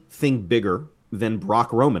anything bigger than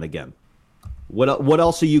Brock Roman again. What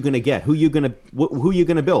else are you going to get? Who you going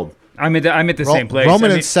to build? I'm at the same place.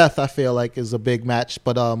 Roman and Seth, I feel like, is a big match,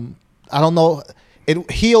 but I don't know.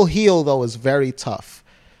 Heel though is very tough.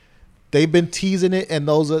 They've been teasing it, and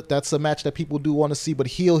that's a match that people do want to see. But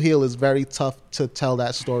heel is very tough to tell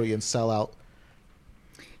that story and sell out.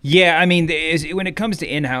 Yeah, I mean, when it comes to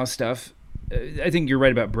in-house stuff, I think you're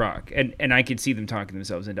right about Brock, and I could see them talking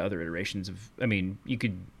themselves into other iterations of. I mean, you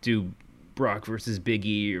could do Brock versus Big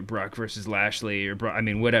E or Brock versus Lashley or Brock. I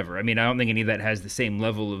mean, whatever. I mean, I don't think any of that has the same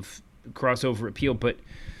level of crossover appeal. But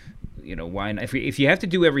why not? If you have to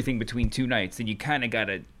do everything between 2 nights, then you kind of got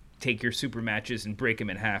to take your super matches and break them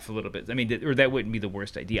in half a little bit. I mean, or that wouldn't be the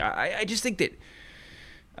worst idea. I just think that.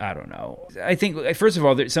 I don't know. I think, first of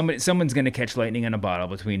all, someone's going to catch lightning in a bottle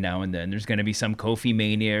between now and then. There's going to be some Kofi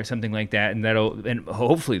Mania or something like that, and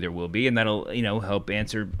hopefully there will be, and that'll help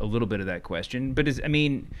answer a little bit of that question. But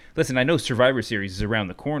listen, I know Survivor Series is around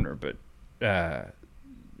the corner, but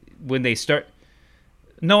when they start,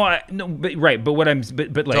 but what I'm,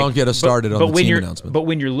 but like, don't get us started on the team announcement. But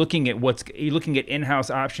when you're looking at in-house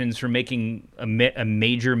options for making a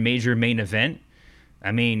major main event.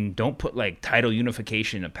 I mean, don't put like title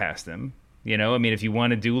unification past them. I mean, if you want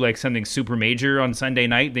to do like something super major on Sunday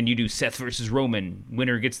night, then you do Seth versus Roman.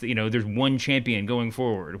 Winner gets there's one champion going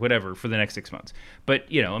forward, whatever, for the next 6 months. But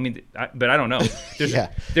I mean, I don't know.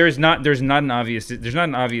 There's not an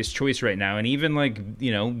obvious choice right now, and even like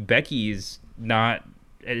Becky is not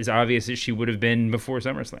as obvious as she would have been before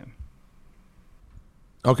SummerSlam.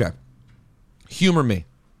 Okay, humor me.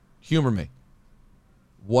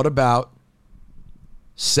 What about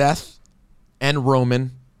Seth and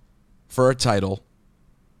Roman for a title,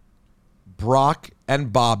 Brock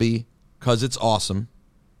and Bobby because it's awesome,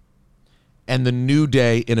 and the New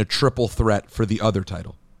Day in a triple threat for the other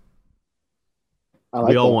title?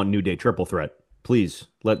 We all want New Day triple threat. Please,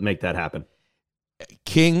 let's make that happen.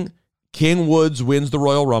 King Woods wins the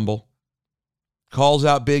Royal Rumble, calls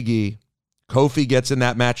out Big E. Kofi gets in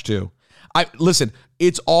that match too. Listen,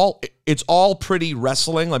 it's all pretty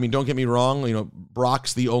wrestling. I mean, don't get me wrong.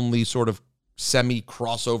 Brock's the only sort of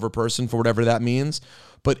semi-crossover person for whatever that means.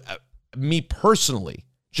 But me personally,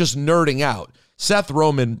 just nerding out, Seth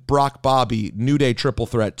Roman, Brock Bobby, New Day triple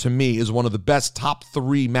threat, to me, is one of the best top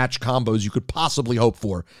 3 match combos you could possibly hope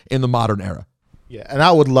for in the modern era. Yeah, and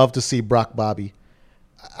I would love to see Brock Bobby.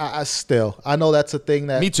 I know that's a thing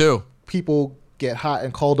that me too. People get hot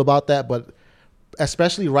and cold about that, but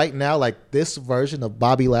especially right now, like this version of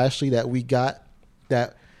Bobby Lashley that we got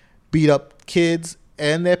that beat up kids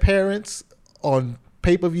and their parents on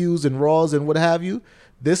pay-per-views and Raws and what have you,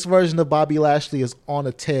 this version of Bobby Lashley is on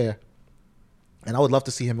a tear. And I would love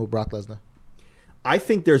to see him with Brock Lesnar. I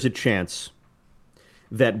think there's a chance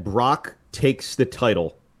that Brock takes the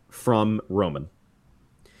title from Roman.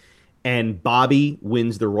 and Bobby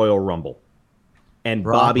wins the Royal Rumble, and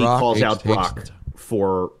Bobby calls out Brock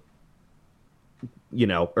for, I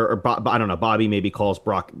don't know. Bobby maybe calls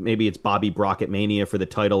Brock. Maybe it's Bobby Brock at Mania for the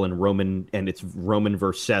title, and it's Roman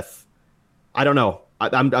versus Seth. I don't know.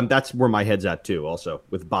 I'm that's where my head's at too. Also,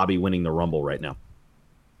 with Bobby winning the Rumble right now.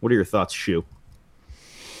 What are your thoughts, Shu?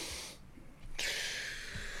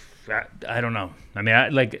 I don't know. I mean,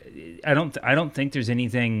 I don't think there's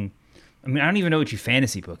anything. I mean, I don't even know what you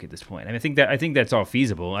fantasy book at this point. I mean, I think that's all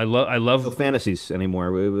feasible. I love no fantasies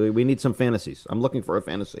anymore. We need some fantasies. I'm looking for a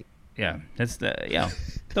fantasy. Yeah, that's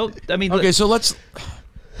I mean, okay, so let's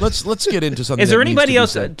get into something. Is there anybody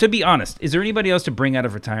else? To be honest, is there anybody else to bring out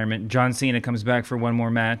of retirement? John Cena comes back for one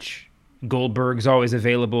more match. Goldberg's always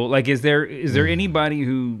available. Like, is there anybody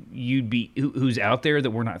who who's out there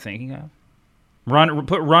that we're not thinking of?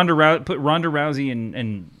 Put Ronda Rousey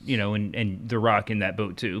and The Rock in that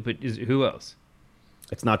boat too. But who else?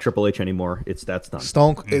 It's not Triple H anymore. That's done.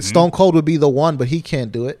 Stone Cold would be the one, but he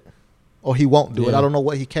can't do it, or he won't do it. I don't know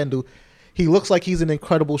what he can do. He looks like he's in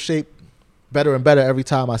incredible shape, better and better every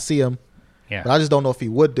time I see him. Yeah, but I just don't know if he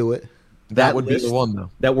would do it. That would be the one though.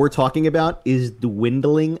 That we're talking about is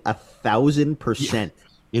dwindling 1,000%.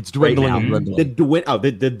 It's dwindling and dwindling.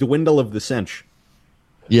 The dwindle of the cinch.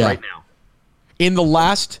 Yeah. Right now. In the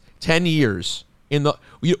last 10 years,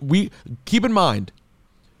 we keep in mind,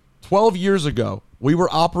 12 years ago, we were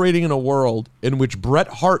operating in a world in which Bret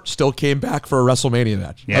Hart still came back for a WrestleMania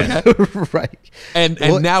match. Yeah. Okay? Right. And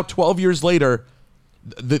now 12 years later,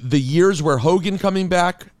 the years where Hogan coming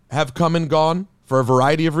back have come and gone for a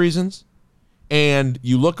variety of reasons. And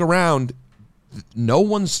you look around, no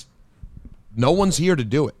one's here to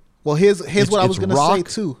do it. Well, here's what I was going to say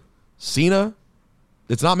too. Cena,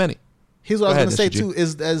 it's not many. Here's what I was going to say too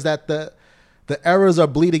is that the eras are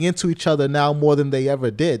bleeding into each other now more than they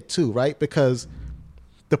ever did too, right? Because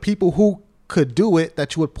the people who could do it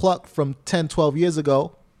that you would pluck from 10, 12 years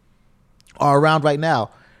ago are around right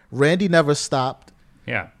now. Randy never stopped.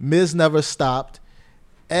 Yeah. Miz never stopped.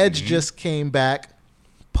 Edge just came back.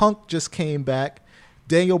 Punk just came back.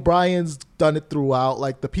 Daniel Bryan's done it throughout.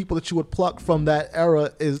 Like, the people that you would pluck from that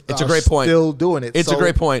era it's a great point. Still doing it. It's a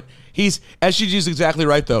great point. SGG's exactly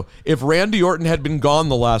right though. If Randy Orton had been gone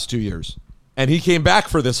the last 2 years and he came back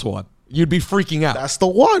for this one, you'd be freaking out. That's the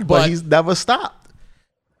one, but he's never stopped.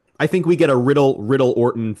 I think we get a Riddle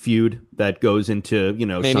Orton feud that goes into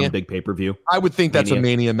Mania? Some big pay-per-view. I would think that's a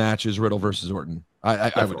Mania match is Riddle versus Orton.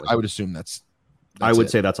 I would assume that's I would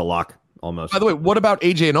say that's a lock almost. By the way, what about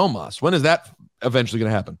AJ and Omos? When is that eventually going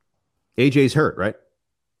to happen? AJ's hurt, right?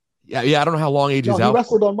 Yeah. I don't know how long AJ's out. He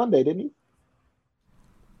wrestled on Monday, didn't he?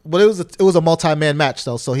 But it was a multi-man match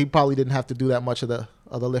though, so he probably didn't have to do that much of the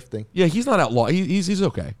lifting. Yeah, he's not outlaw. He's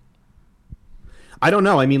okay. I don't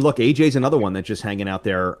know. I mean, look, AJ's another one that's just hanging out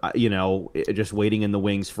there, just waiting in the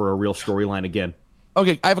wings for a real storyline again.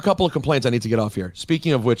 Okay, I have a couple of complaints I need to get off here.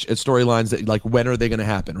 Speaking of which, it's storylines that, like, when are they going to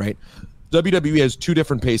happen, right? WWE has two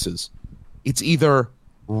different paces. It's either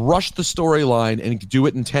rush the storyline and do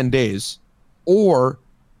it in 10 days, or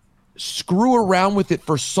screw around with it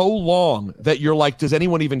for so long that you're like, does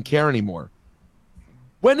anyone even care anymore?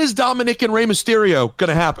 When is Dominic and Rey Mysterio going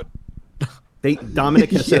to happen?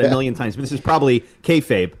 Dominic has said a million times, but this is probably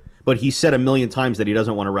kayfabe, but he said a million times that he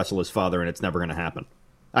doesn't want to wrestle his father, and it's never going to happen.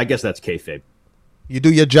 I guess that's kayfabe. You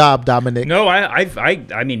do your job, Dominic. No,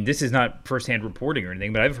 I mean, this is not firsthand reporting or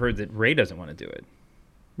anything, but I've heard that Ray doesn't want to do it.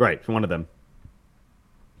 Right, one of them.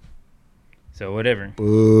 So whatever.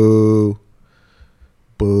 Boo.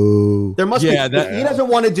 There must be. If he doesn't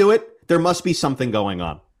want to do it, there must be something going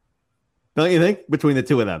on. Don't you think? Between the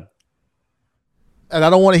two of them. And I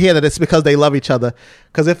don't want to hear that it's because they love each other.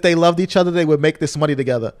 Because if they loved each other, they would make this money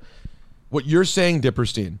together. What you're saying,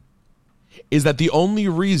 Dipperstein, is that the only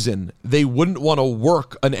reason they wouldn't want to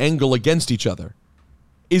work an angle against each other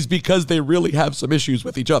is because they really have some issues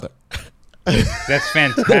with each other. That's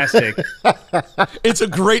fantastic. It's a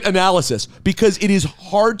great analysis because it is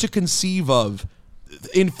hard to conceive of.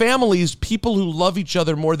 In families, people who love each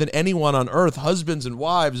other more than anyone on earth, husbands and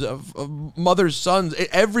wives, mothers, sons,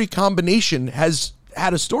 every combination has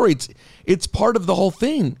had a story. It's part of the whole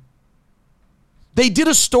thing. They did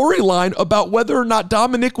a storyline about whether or not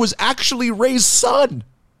Dominic was actually Ray's son.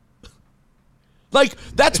 Like,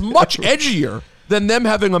 that's much edgier than them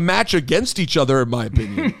having a match against each other, in my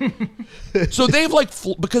opinion. So they've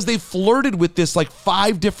because they've flirted with this like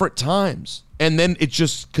 5 different times, and then it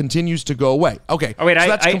just continues to go away. Okay. Oh wait, so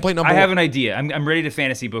that's complaint number I one. have an idea. I'm ready to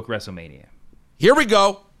fantasy book WrestleMania. Here we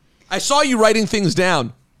go. I saw you writing things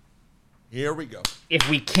down. Here we go. If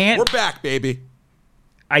we can't, we're back, baby.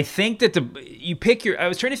 I think that I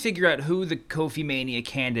was trying to figure out who the Kofi Mania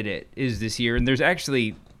candidate is this year, and there's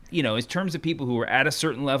actually, in terms of people who are at a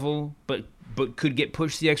certain level, but could get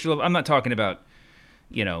pushed to the extra level. I'm not talking about,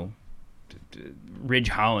 Ridge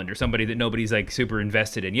Holland or somebody that nobody's like super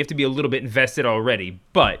invested in. You have to be a little bit invested already.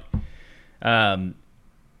 But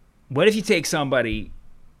what if you take somebody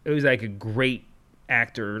who's like a great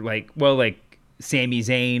actor, like Sami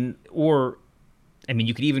Zayn, or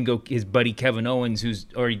you could even go his buddy Kevin Owens, who's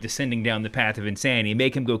already descending down the path of insanity,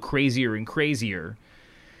 make him go crazier and crazier,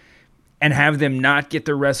 and have them not get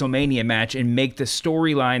the WrestleMania match and make the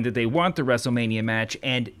storyline that they want the WrestleMania match.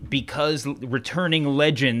 And because returning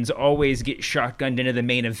legends always get shotgunned into the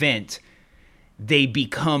main event, they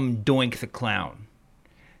become Doink the Clown.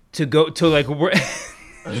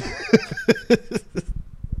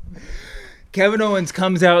 Kevin Owens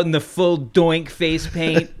comes out in the full Doink face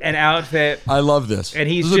paint and outfit. I love this. And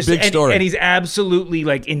he's this is a big story. And he's absolutely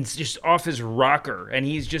like just off his rocker. And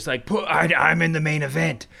he's just like, I'm in the main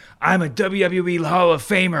event. I'm a WWE Hall of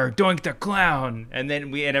Famer, Doink the Clown. And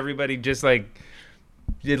then everybody just like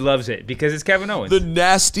loves it because it's Kevin Owens. The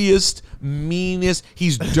nastiest, meanest.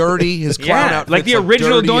 He's dirty. His clown outfit's like the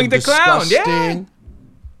original Doink the Clown. Yeah.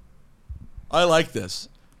 I like this.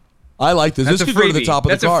 This could go to the top of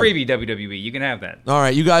the card. That's a freebie, WWE. You can have that. All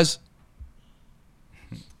right, you guys.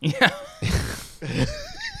 Yeah.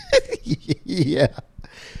 Yeah.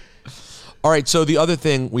 All right, so the other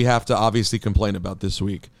thing we have to obviously complain about this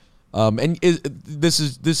week, this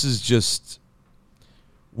is just,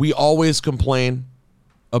 we always complain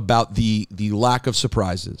about the lack of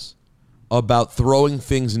surprises, about throwing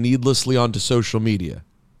things needlessly onto social media.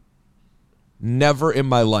 Never in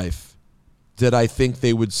my life did I think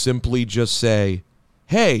they would simply just say,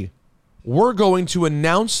 hey, we're going to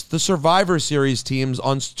announce the Survivor Series teams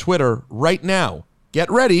on Twitter right now.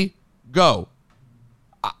 Get ready. Go.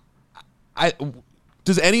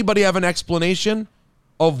 Does anybody have an explanation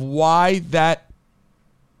of why that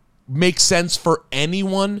makes sense for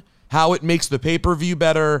anyone? How it makes the pay-per-view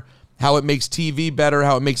better, how it makes TV better,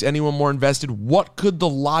 how it makes anyone more invested? What could the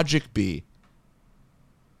logic be?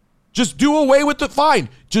 Just do away with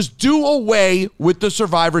Just do away with the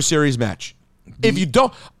Survivor Series match. If you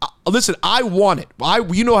don't, listen, I want it.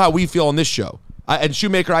 You know how we feel on this show. And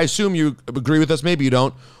Shoemaker, I assume you agree with us. Maybe you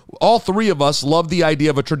don't. All three of us love the idea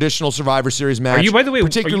of a traditional Survivor Series match. Are you, by the way,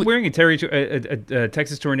 are you wearing a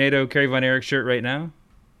Texas Tornado Kerry Von Erich shirt right now?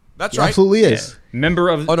 That's right. Absolutely is. Yeah. Member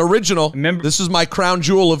of an original. This is my crown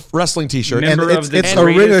jewel of wrestling T-shirt. And it's a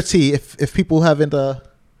ringer tee. If people haven't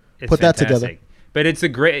put that together. But it's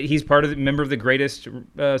he's member of the greatest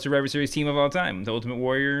Survivor Series team of all time. The Ultimate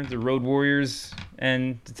Warrior, the Road Warriors,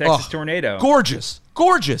 and the Texas Tornado. Gorgeous.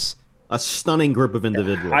 A stunning group of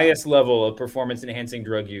individuals. Highest level of performance-enhancing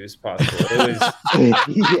drug use possible. It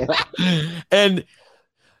was...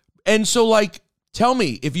 And so, like, tell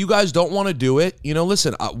me, if you guys don't want to do it,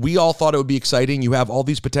 listen, we all thought it would be exciting. You have all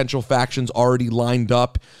these potential factions already lined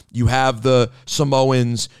up. You have the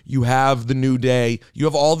Samoans. You have the New Day. You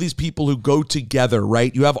have all these people who go together,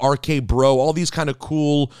 right? You have RK Bro, all these kind of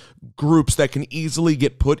cool groups that can easily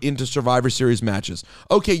get put into Survivor Series matches.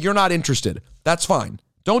 Okay, you're not interested. That's fine.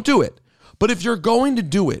 Don't do it. But if you're going to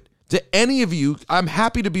do it, to any of you, I'm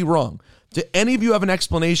happy to be wrong. Do any of you have an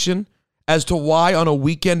explanation as to why on a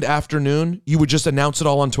weekend afternoon you would just announce it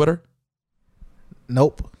all on Twitter?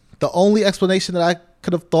 Nope. The only explanation that I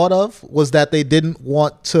could have thought of was that they didn't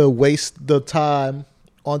want to waste the time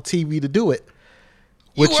on TV to do it.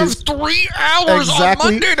 You have 3 hours on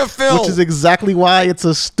Monday to film. Which is exactly why it's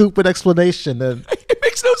a stupid explanation. And it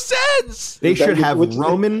makes no sense. They should have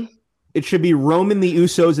Roman. It should be Roman, the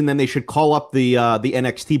Usos, and then they should call up the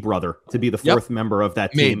NXT brother to be the fourth member of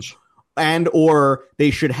that team. Mage. And or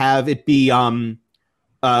they should have it be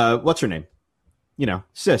what's her name?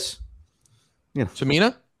 Sis.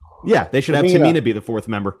 Tamina? Yeah, they should have Tamina be the 4th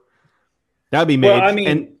member. That would be Mage. Well, I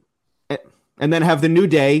mean, and then have the New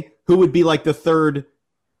Day, who would be like the 3rd,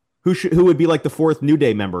 who would be like the 4th New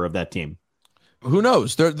Day member of that team. Who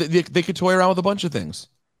knows? They could toy around with a bunch of things.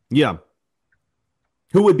 Yeah.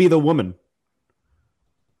 Who would be the woman?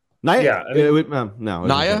 Nia? Yeah, no.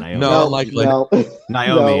 Nia? No, likely. No.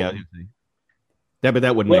 Naomi. No. Yeah, but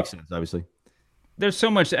that wouldn't make sense, obviously. There's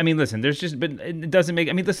so much. I mean, listen. But it doesn't make.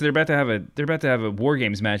 I mean, listen. They're about to have a War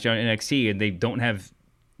Games match on NXT, and they don't have.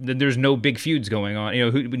 There's no big feuds going on.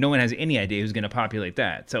 No one has any idea who's going to populate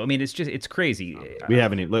that. So I mean, it's crazy.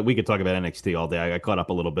 We could talk about NXT all day. I got caught up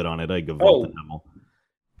a little bit on it.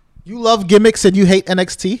 You love gimmicks and you hate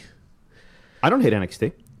NXT? I don't hate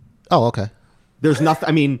NXT. Oh, okay. There's nothing.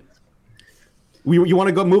 I mean, You want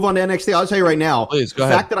to go move on to NXT? I'll tell you right now. Please, go the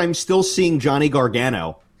ahead. fact that I'm still seeing Johnny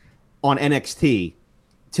Gargano on NXT,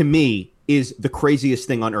 to me, is the craziest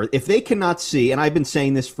thing on earth. If they cannot see, and I've been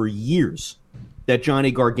saying this for years, that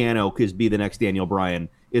Johnny Gargano could be the next Daniel Bryan,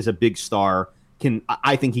 is a big star.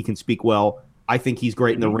 I think he can speak well. I think he's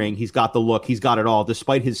great in the ring. He's got the look. He's got it all,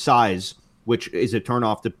 despite his size, which is a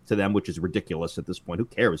turnoff to them, which is ridiculous at this point. Who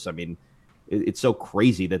cares? I mean, it's so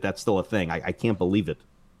crazy that that's still a thing. I can't believe it.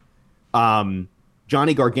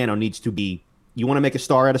 Johnny Gargano needs to be. You want to make a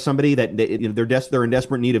star out of somebody that they're in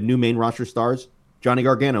desperate need of new main roster stars. Johnny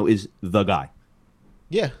Gargano is the guy.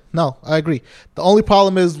 Yeah, no, I agree. The only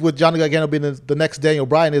problem is with Johnny Gargano being the next Daniel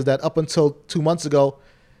Bryan is that up until 2 months ago,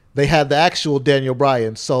 they had the actual Daniel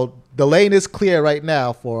Bryan. So the lane is clear right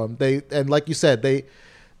now for him. And like you said,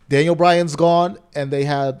 Daniel Bryan's gone, and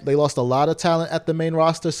they lost a lot of talent at the main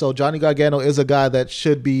roster. So Johnny Gargano is a guy that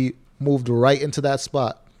should be moved right into that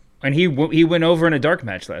spot. And he went over in a dark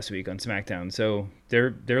match last week on SmackDown. So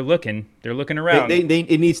they're looking around.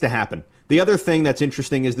 It needs to happen. The other thing that's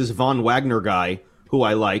interesting is this Von Wagner guy, who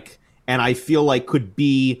I like, and I feel like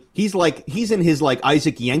he's in his like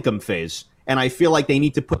Isaac Yankem phase, and I feel like they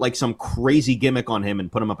need to put like some crazy gimmick on him and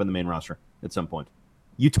put him up in the main roster at some point.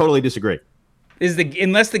 You totally disagree?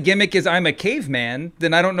 Unless the gimmick is I'm a caveman,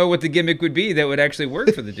 then I don't know what the gimmick would be that would actually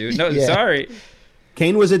work for the dude. No, Yeah. Sorry.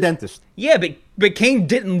 Kane was a dentist. Yeah, but Kane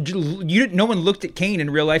didn't. No one looked at Kane in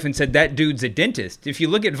real life and said that dude's a dentist. If you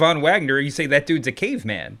look at Von Wagner, you say that dude's a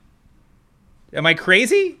caveman. Am I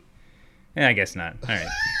crazy? I guess not. All right.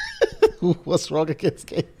 What's wrong against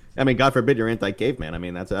Kane? I mean, God forbid you're anti-caveman. I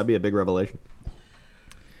mean, that'd be a big revelation.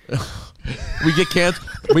 We get canceled.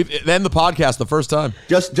 We end the podcast the first time.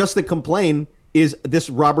 Just to complain is this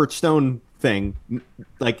Robert Stone thing.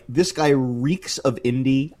 Like, this guy reeks of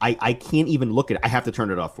indie. I can't even look at it. I have to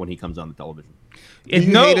turn it off when he comes on the television. You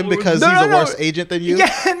hate him because he's a worse agent than you?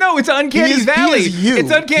 Yeah, no, it's Uncanny Valley.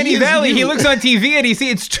 It's Uncanny Valley. He looks on TV and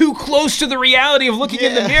it's too close to the reality of looking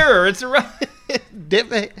in the mirror. It's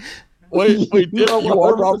Dip it. Wait, you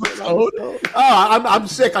are Robert Stone? Oh, I'm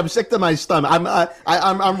sick. I'm sick to my stomach.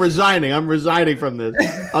 I'm resigning. I'm resigning from this.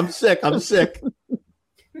 I'm sick.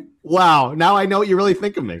 Wow. Now I know what you really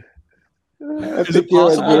think of me. Is it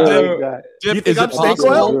possible, Dip? You think I'm snake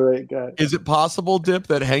oil? Is it possible, Dip,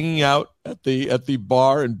 that hanging out at the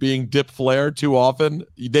bar and being Dip Flair too often,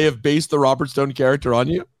 they have based the Robert Stone character on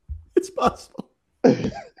you? It's possible.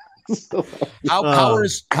 How are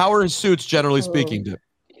his suits, generally speaking, Dip?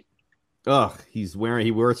 Ugh, he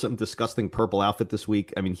wore some disgusting purple outfit this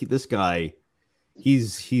week. I mean, this guy,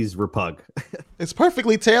 he's repug. It's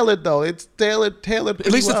perfectly tailored, though. It's tailored.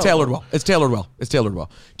 At least it's tailored well. It's tailored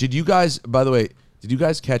well. Did you guys, by the way,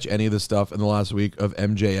 catch any of the stuff in the last week of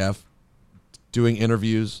MJF doing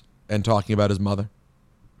interviews and talking about his mother?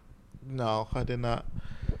 No, I did not.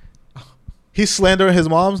 He's slandering his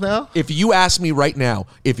moms now? If you ask me right now,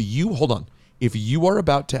 if you are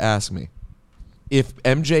about to ask me if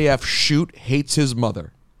MJF hates his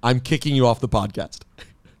mother, I'm kicking you off the podcast.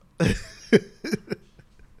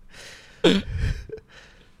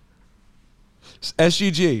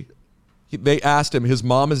 SGG, they asked him, his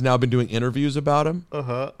mom has now been doing interviews about him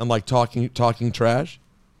and like talking trash.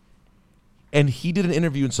 And he did an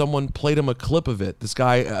interview and someone played him a clip of it. This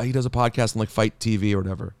guy, he does a podcast on like Fight TV or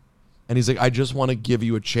whatever. And he's like, I just want to give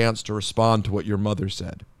you a chance to respond to what your mother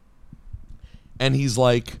said. And he's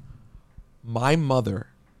like, my mother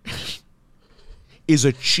is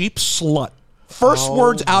a cheap slut. First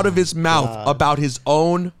words out of his mouth about his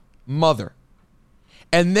own mother.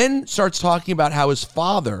 And then starts talking about how his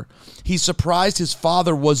father, he's surprised his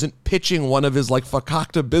father wasn't pitching one of his like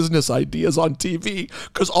fakakta business ideas on TV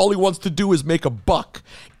because all he wants to do is make a buck.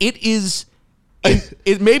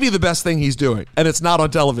 It may be the best thing he's doing, and it's not on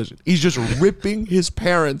television. He's just ripping his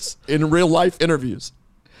parents in real life interviews.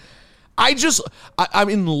 I'm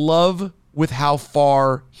in love with how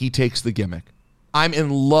far he takes the gimmick. I'm in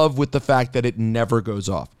love with the fact that it never goes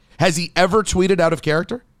off. Has he ever tweeted out of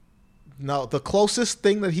character? No, the closest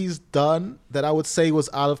thing that he's done that I would say was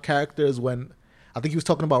out of character is when I think he was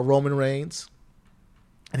talking about Roman Reigns,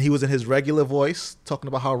 and he was in his regular voice talking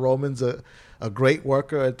about how Roman's a great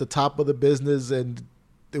worker at the top of the business, and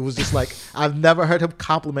it was just like, I've never heard him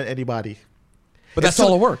compliment anybody. But that's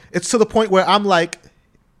all it worked. It's to the point where I was like,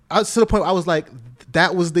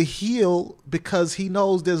 that was the heel because he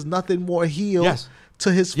knows there's nothing more heel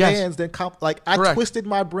to his fans than I twisted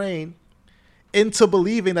my brain into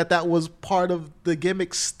believing that was part of the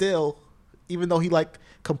gimmick still, even though he like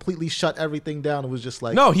completely shut everything down and was just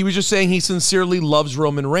like, No, he was just saying he sincerely loves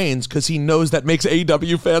Roman Reigns because he knows that makes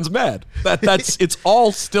AEW fans mad. That's it's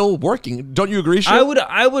all still working. Don't you agree, Shane?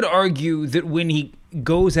 I would argue that when he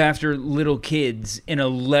goes after little kids in a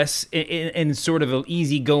less in sort of an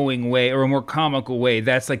easygoing way or a more comical way,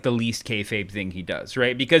 that's like the least kayfabe thing he does,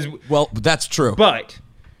 right? Because that's true. But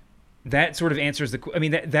that sort of answers the. I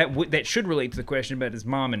mean, that should relate to the question about his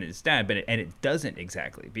mom and his dad, but it doesn't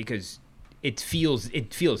exactly, because it feels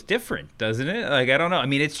different, doesn't it? Like, I don't know. I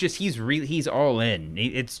mean, it's just he's all in.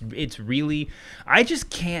 It's really, I just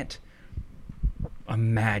can't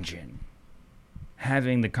imagine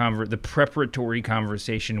having the preparatory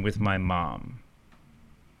conversation with my mom,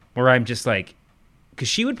 where I'm just like, because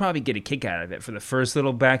she would probably get a kick out of it for the first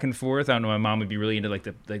little back and forth. I don't know, my mom would be really into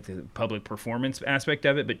the public performance aspect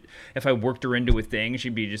of it, but if I worked her into a thing,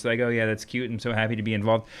 she'd be just like, oh yeah, that's cute, I'm so happy to be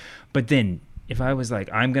involved. But then if I was like,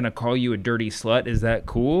 I'm gonna call you a dirty slut, is that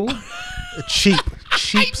cool? A cheap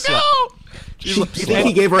slut. Do you think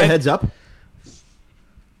he gave her a heads up?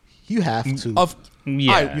 You have to.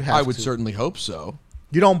 I would certainly hope so.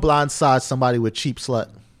 You don't blindside somebody with cheap slut.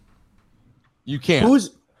 You can't.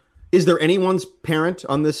 Is there anyone's parent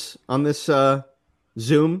on this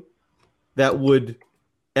Zoom that would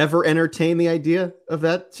ever entertain the idea of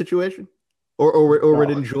that situation, or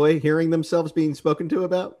would enjoy hearing themselves being spoken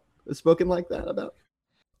like that about?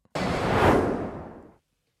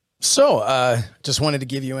 So, just wanted to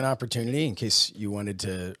give you an opportunity in case you wanted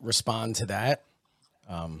to respond to that.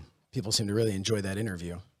 People seem to really enjoy that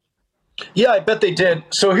interview. Yeah, I bet they did.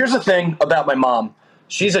 So here's the thing about my mom.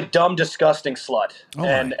 She's a dumb, disgusting slut.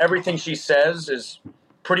 And everything she says is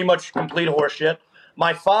pretty much complete horseshit.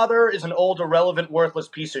 My father is an old, irrelevant, worthless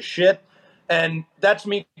piece of shit. And that's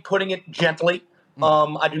me putting it gently.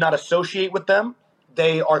 I do not associate with them.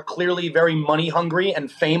 They are clearly very money hungry and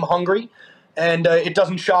fame hungry. And it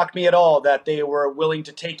doesn't shock me at all that they were willing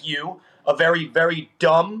to take you, a very, very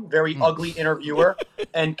dumb, very ugly interviewer,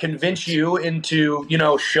 and convince you into,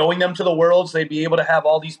 showing them to the world so they'd be able to have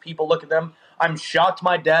all these people look at them. I'm shocked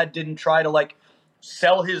my dad didn't try to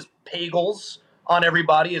sell his bagels on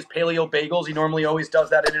everybody, his paleo bagels. He normally always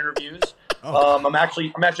does that in interviews. I'm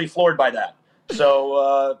actually floored by that.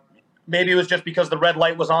 So maybe it was just because the red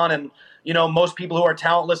light was on, and most people who are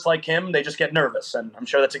talentless like him, they just get nervous, and I'm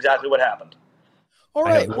sure that's exactly what happened. All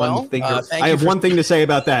right. I have one thing to say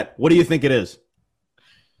about that. What do you think it is?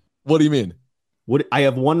 What do you mean? I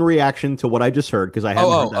have one reaction to what I just heard, because I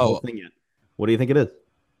haven't heard that whole thing yet. What do you think it is?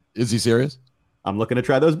 Is he serious? I'm looking to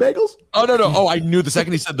try those bagels. Oh, no. Oh, I knew the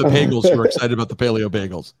second he said the bagels, you were excited about the paleo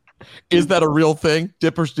bagels. Is that a real thing?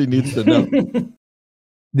 Dipperstein needs to know.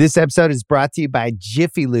 This episode is brought to you by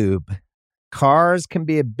Jiffy Lube. Cars can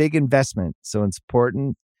be a big investment, so it's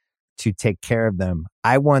important to take care of them.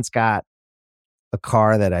 I once got a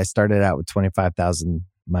car that I started out with 25,000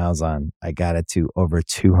 miles on. I got it to over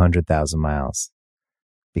 200,000 miles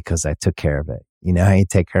because I took care of it. You know how you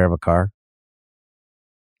take care of a car?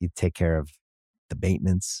 You take care of the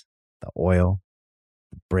maintenance, the oil,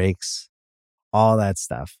 the brakes, all that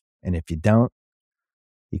stuff. And if you don't,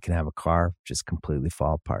 you can have a car just completely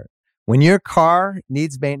fall apart. When your car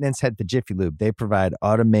needs maintenance, head to Jiffy Lube. They provide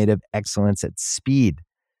automotive excellence at speed.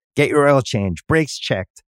 Get your oil change, brakes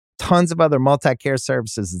checked, tons of other multi-care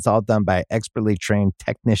services. It's all done by expertly trained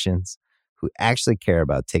technicians who actually care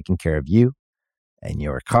about taking care of you and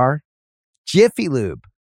your car. Jiffy Lube,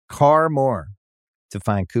 car more. To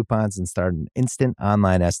find coupons and start an instant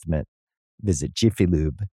online estimate, visit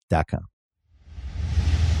jiffylube.com.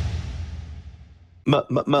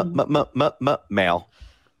 Mail.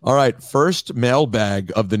 All right, first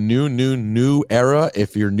mailbag of the new era.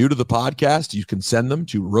 If you're new to the podcast, you can send them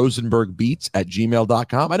to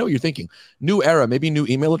rosenbergbeats@gmail.com. I know what you're thinking. New era, maybe new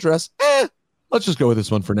email address. Let's just go with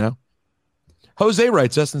this one for now. Jose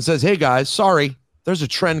writes us and says, hey guys, sorry, there's a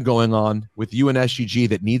trend going on with you and SGG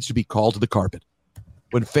that needs to be called to the carpet.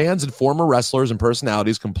 When fans and former wrestlers and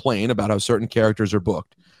personalities complain about how certain characters are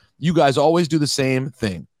booked, you guys always do the same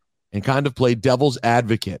thing and kind of play devil's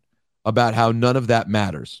advocate about how none of that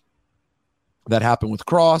matters. That happened with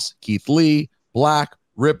Cross, Keith Lee, Black,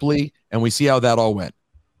 Ripley, and we see how that all went.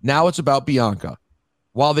 Now it's about Bianca.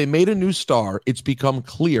 While they made a new star, it's become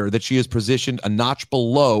clear that she is positioned a notch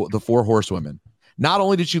below the four horsewomen. Not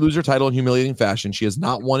only did she lose her title in humiliating fashion, she has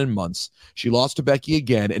not won in months. She lost to Becky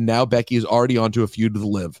again, and now Becky is already onto a feud with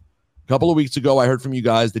Liv. A couple of weeks ago, I heard from you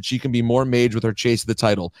guys that she can be more mage with her chase of the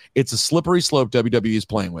title. It's a slippery slope WWE is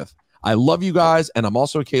playing with. I love you guys, and I'm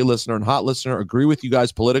also a K listener and hot listener. Agree with you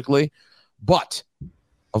guys politically. But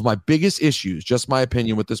of my biggest issues, just my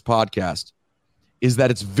opinion with this podcast, is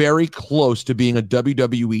that it's very close to being a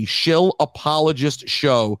WWE shill apologist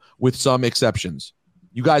show with some exceptions.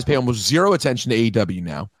 You guys pay almost zero attention to AEW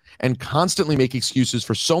now and constantly make excuses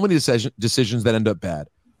for so many decisions that end up bad.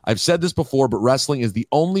 I've said this before, but wrestling is the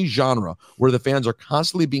only genre where the fans are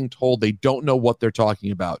constantly being told they don't know what they're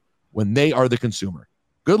talking about when they are the consumer.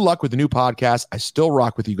 Good luck with the new podcast. I still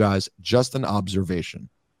rock with you guys. Just an observation.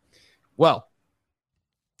 Well,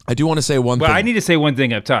 I do want to say one thing. Well, I need to say one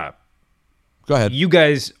thing up top. Go ahead. You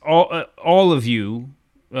guys, all of you,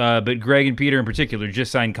 but Greg and Peter in particular,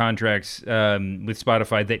 just signed contracts with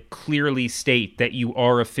Spotify that clearly state that you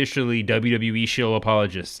are officially WWE shill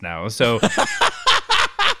apologists now. So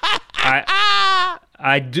I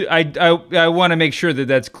want to make sure that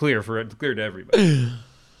that's clear to everybody.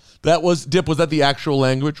 That was Dip. Was that the actual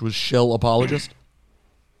language? Was shill apologist?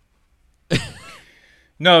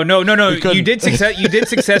 No. You did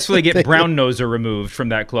successfully get brown noser removed from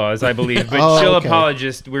that clause, I believe. But shill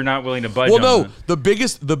apologist, we're not willing to budge. Well, no. On The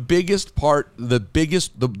biggest part,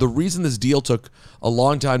 the reason this deal took a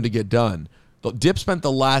long time to get done. Dip spent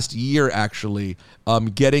the last year actually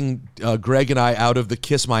getting Greg and I out of the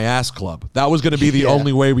Kiss My Ass Club. That was going to be the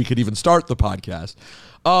only way we could even start the podcast.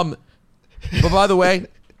 But by the way,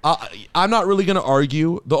 I'm not really going to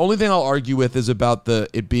argue. The only thing I'll argue with is about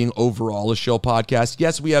it being overall a shill podcast.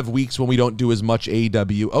 Yes, we have weeks when we don't do as much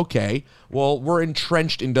AEW. Okay, well, we're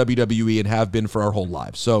entrenched in WWE and have been for our whole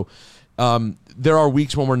lives. So there are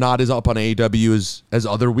weeks when we're not as up on AEW as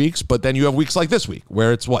other weeks, but then you have weeks like this week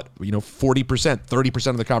where it's 40%, 30%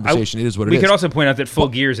 of the conversation is what it is. We could also point out that Full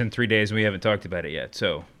Gear's in 3 days and we haven't talked about it yet.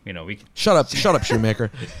 So, we can shut up,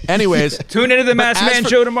 Shoemaker. Anyways, tune into the Masked Man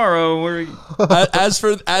show tomorrow. As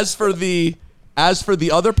for the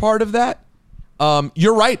other part of that,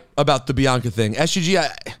 you're right about the Bianca thing. SGG,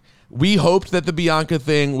 we hoped that the Bianca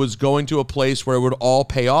thing was going to a place where it would all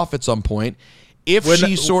pay off at some point. If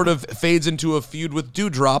she sort of fades into a feud with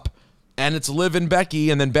Doudrop and it's Liv and Becky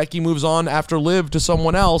and then Becky moves on after Liv to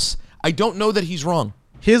someone else, I don't know that he's wrong.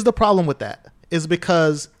 Here's the problem with that is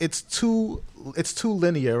because it's too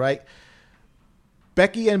linear, right?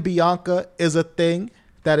 Becky and Bianca is a thing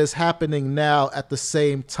that is happening now at the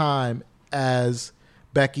same time as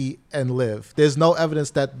Becky and Liv. There's no evidence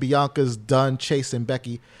that Bianca's done chasing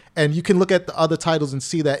Becky. And you can look at the other titles and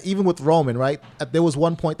see that even with Roman, right? There was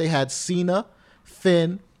one point they had Cena,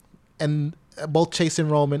 Finn, and both chasing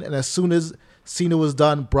Roman. And as soon as Cena was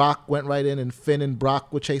done, Brock went right in and Finn and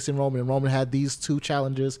Brock were chasing Roman. And Roman had these two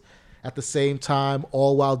challengers at the same time,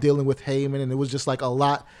 all while dealing with Heyman. And it was just like a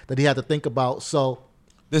lot that he had to think about. So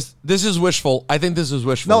this is wishful. I think this is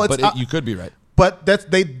wishful, but you could be right. But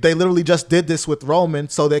they literally just did this with Roman,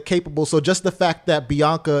 so they're capable. So just the fact that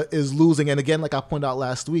Bianca is losing, and again, like I pointed out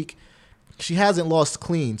last week, she hasn't lost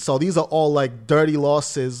clean. So these are all like dirty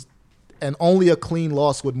losses, and only a clean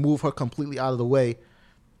loss would move her completely out of the way.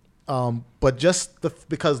 But just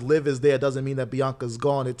because Liv is there doesn't mean that Bianca's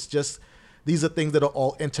gone. It's just these are things that are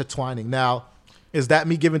all intertwining. Now, is that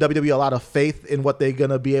me giving WWE a lot of faith in what they're going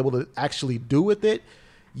to be able to actually do with it?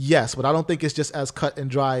 Yes, but I don't think it's just as cut and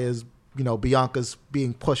dry as Bianca's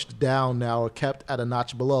being pushed down now or kept at a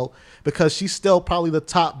notch below, because she's still probably the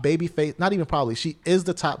top babyface. Not even probably. She is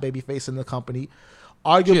the top babyface in the company,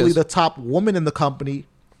 arguably the top woman in the company,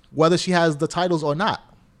 whether she has the titles or not.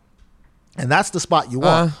 And that's the spot you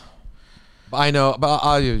want. I know, but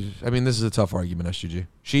I mean, this is a tough argument, SGG.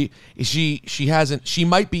 She hasn't. She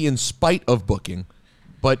might be in spite of booking,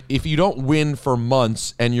 but if you don't win for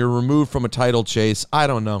months and you're removed from a title chase, I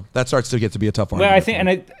don't know. That starts to get to be a tough argument. Well, I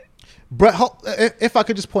think, Brett, if I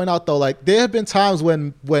could just point out though, like there have been times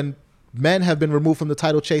when men have been removed from the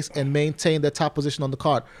title chase and maintained their top position on the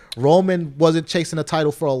card. Roman wasn't chasing a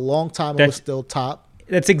title for a long time and was still top.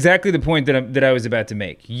 That's exactly the point that I was about to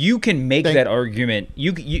make. You can make that argument.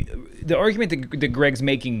 The argument that Greg's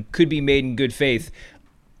making could be made in good faith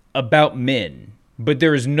about men, but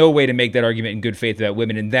there is no way to make that argument in good faith about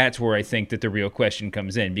women, and that's where I think that the real question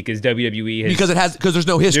comes in, because WWE has because there's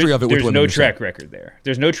no history of it with women. There's no track record there.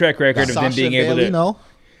 There's no track record of them being able to. No.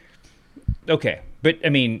 Okay, but I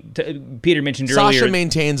mean, Peter mentioned earlier. Sasha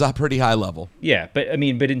maintains a pretty high level. Yeah, but I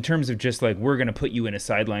mean, in terms of just like we're gonna put you in a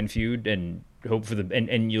sideline feud and hope for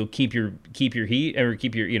and you'll keep your heat or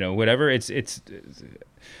keep your whatever. It's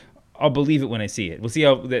I'll believe it when I see it. We'll see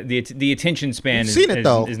how the attention span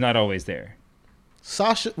is not always there.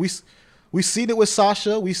 Sasha, we've seen it with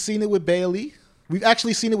Sasha. We've seen it with Bayley. We've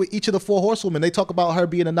actually seen it with each of the four horsewomen. They talk about her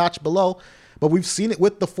being a notch below, but we've seen it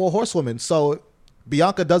with the four horsewomen. So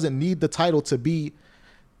Bianca doesn't need the title to be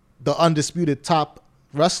the undisputed top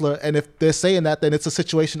wrestler. And if they're saying that, then it's a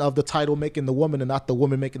situation of the title making the woman and not the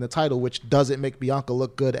woman making the title, which doesn't make Bianca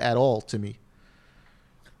look good at all to me.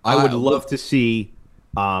 I would love to see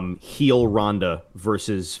heel Ronda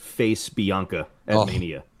versus face Bianca at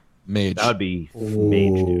Mania. Mage. That would be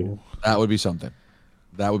mage, dude. That would be something.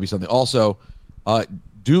 That would be something. Also,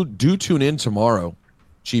 do tune in tomorrow,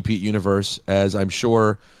 Cheap Heat Universe, as I'm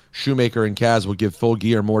sure Shoemaker and Kaz will give Full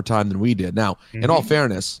Gear more time than we did. Now, in all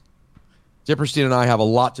fairness, Dipperstein and I have a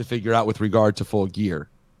lot to figure out with regard to Full Gear.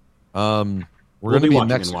 We're going to be in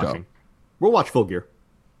Mexico. We'll watch Full Gear.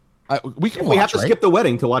 We can. We have to skip the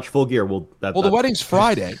wedding to watch Full Gear. The wedding's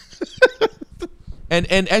Friday. And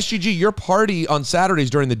SGG, your party on Saturdays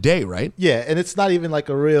during the day, right? Yeah, and it's not even like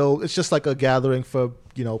a real. It's just like a gathering for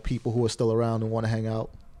people who are still around and want to hang out.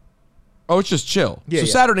 Oh, it's just chill. Yeah, so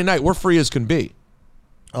yeah. Saturday night, we're free as can be.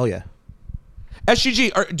 Oh yeah.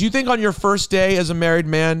 SGG, do you think on your first day as a married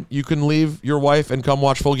man, you can leave your wife and come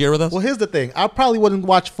watch Full Gear with us? Well, here's the thing. I probably wouldn't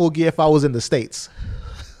watch Full Gear if I was in the States.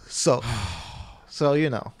 So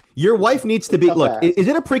Your wife needs to be. Look, is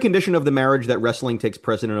it a precondition of the marriage that wrestling takes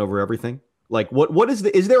precedent over everything? Like, what is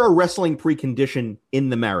is there a wrestling precondition in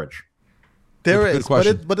the marriage? There is, but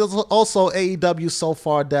it's also AEW so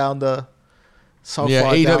far down the. So yeah,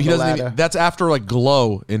 far AEW. down He the doesn't. ladder. Even, that's after like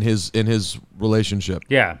Glow in his relationship.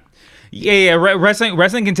 Yeah.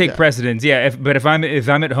 Wrestling can take precedence. Yeah, but if I'm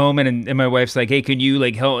at home and my wife's like, hey, can you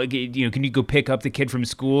like help? Can you go pick up the kid from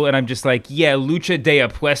school? And I'm just like, yeah, Lucha de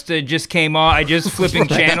Apuesta just came on. I just flipping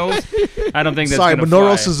channels. I don't think that's Sorry, gonna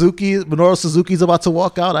Minoru fly. Minoru Suzuki's about to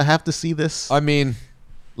walk out. I have to see this. I mean,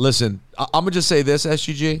 listen, I'm gonna just say this,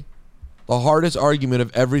 SGG. The hardest argument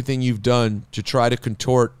of everything you've done to try to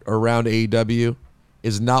contort around AEW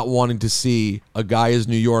is not wanting to see a guy as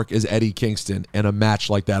New York as Eddie Kingston in a match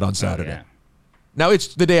like that on Saturday. yeah. Now,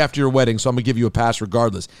 it's the day after your wedding, so I'm going to give you a pass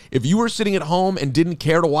regardless. If you were sitting at home and didn't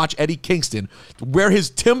care to watch Eddie Kingston wear his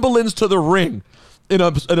Timberlands to the ring in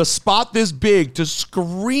a spot this big to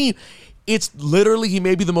scream, it's literally, he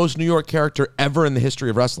may be the most New York character ever in the history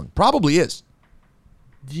of wrestling. Probably is.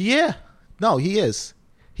 Yeah. No, he is.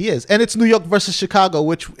 He is. And it's New York versus Chicago,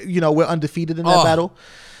 which, we're undefeated in that battle.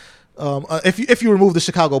 If you remove the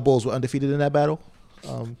Chicago Bulls, we're undefeated in that battle.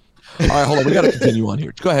 All right, hold on. We got to continue on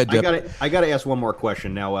here. Go ahead, Dip. I got to ask one more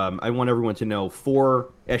question. Now, I want everyone to know for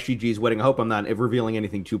SGG's wedding, I hope I'm not revealing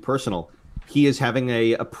anything too personal. He is having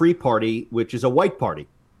a pre-party, which is a white party.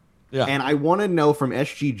 Yeah. And I want to know from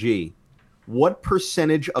SGG, what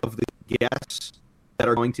percentage of the guests that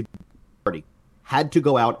are going to be at the party had to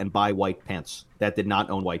go out and buy white pants that did not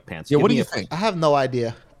own white pants? Yeah, Give what do me you a- think? I have no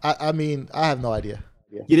idea. I mean, I have no idea.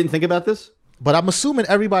 You didn't think about this? But I'm assuming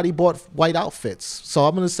everybody bought white outfits. So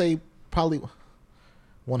I'm going to say probably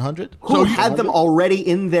 100. Who had them already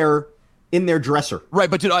in their dresser? Right,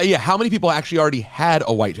 but how many people actually already had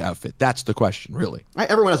a white outfit? That's the question, really.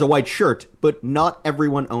 Everyone has a white shirt, but not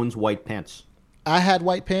everyone owns white pants. I had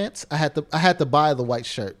white pants. I had to buy the white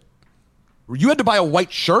shirt. You had to buy a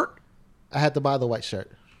white shirt? I had to buy the white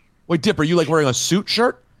shirt. Wait, Dip, are you like wearing a suit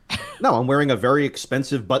shirt? No, I'm wearing a very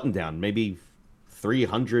expensive button-down, maybe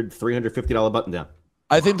 $350 button-down.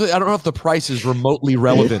 I don't know if the price is remotely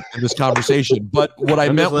relevant in this conversation, but what I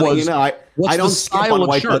meant was, I what's don't the skip style on of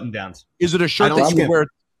white shirt? button-downs. Is it a I shirt don't that you skip. would wear?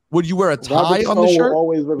 Would you wear a tie Robert on the Stone will shirt?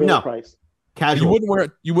 always reveal No. the price. Casual. You wouldn't wear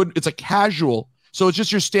it. You wouldn't. It's a casual. So it's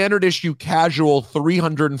just your standard issue casual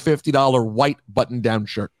 $350 white button-down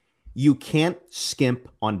shirt. You can't skimp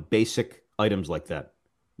on basic items like that.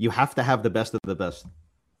 You have to have the best of the best.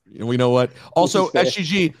 And we know what. Also,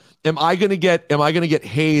 SGG, am I gonna get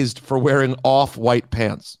hazed for wearing off-white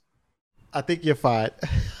pants? I think you're fine.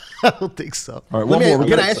 I don't think so. All right, one more.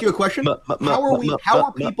 Can I ask you a question? How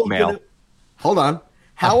are people going to hold on?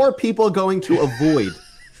 How are people going to avoid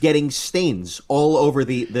getting stains all over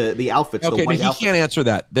the outfits? Okay, the white he outfits? can't answer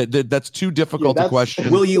that. That's too difficult a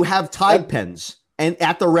question. Will you have Tide pens and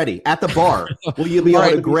at the ready at the bar? Will you be able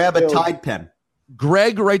to grab a Tide pen?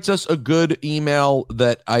 Greg writes us a good email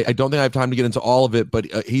that I don't think I have time to get into all of it, but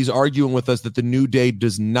he's arguing with us that the New Day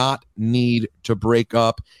does not need to break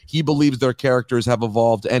up. He believes their characters have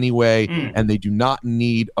evolved anyway, and they do not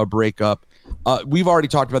need a breakup. We've already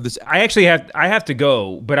talked about this. I have to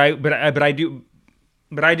go, but I do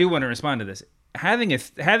want to respond to this. Having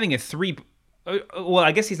a three, well,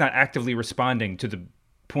 I guess he's not actively responding to the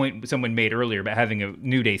point someone made earlier about having a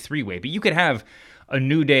New Day three-way, but you could have a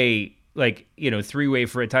New Day three-way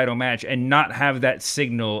for a title match and not have that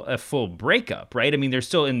signal a full breakup, right? I mean, they're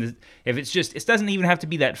still in the, if it's just, it doesn't even have to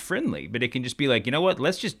be that friendly, but it can just be like, you know what,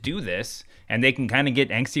 let's just do this, and they can kind of get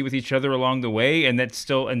angsty with each other along the way, and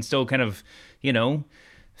still kind of,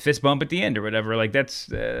 fist bump at the end or whatever. Like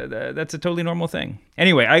that's a totally normal thing.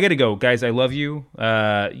 Anyway, I gotta go, guys. I love you.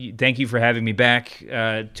 Thank you for having me back.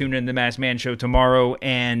 Tune in the Masked Man show tomorrow,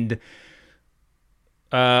 and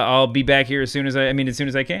I'll be back here as soon as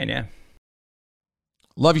I can. Yeah.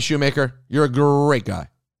 Love you, Shoemaker. You're a great guy.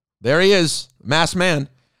 There he is, masked man.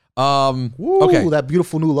 Okay, that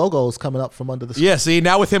beautiful new logo is coming up from under the. Yeah, see,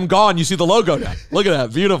 now with him gone, you see the logo now. Look at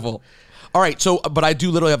that, beautiful. All right, so but I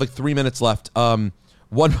do literally have like 3 minutes left.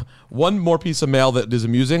 One more piece of mail that is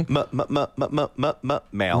amusing.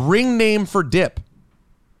 Mail. Ring name for Dip.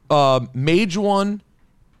 Mage one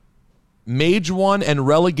and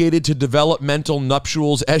relegated to developmental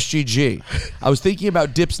nuptials SGG. I was thinking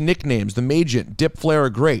about Dip's nicknames. The Magent, Dip Flair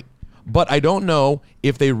are great. But I don't know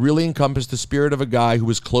if they really encompass the spirit of a guy who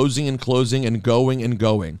is closing and closing and going and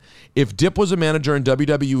going. If Dip was a manager in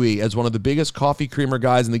WWE as one of the biggest coffee creamer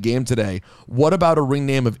guys in the game today, what about a ring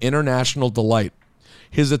name of International Delight?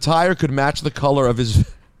 His attire could match the color of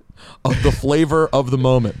the flavor of the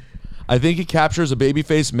moment. I think he captures a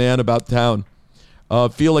babyface man about town.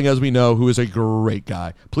 Feeling, as we know, who is a great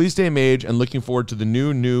guy. Please stay Mage and looking forward to the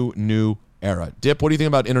new era. Dip, what do you think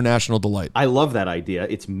about International Delight? I love that idea.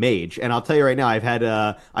 It's Mage, and I'll tell you right now, I've had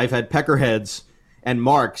Peckerheads and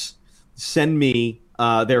Marks send me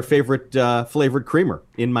their favorite flavored creamer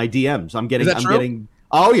in my DMs. I'm getting.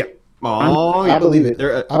 Oh yeah. Oh yeah. I believe it.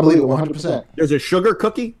 I believe it 100%. There's a sugar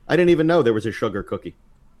cookie. I didn't even know there was a sugar cookie.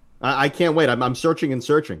 I can't wait. I'm searching and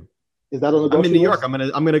searching. Is that on the? I'm in New York. I'm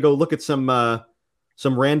gonna go look at some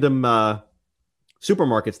random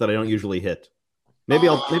supermarkets that I don't usually hit. Maybe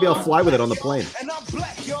I'll fly with it on the plane.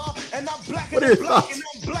 What are your thoughts?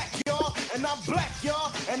 And I'm black,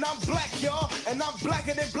 y'all. And I'm black, y'all. And I'm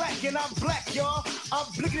blacker than black. And I'm black, y'all. I'm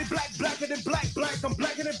blickety black, blacker than black. I'm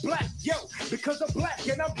blacker than black. Yo, because I'm black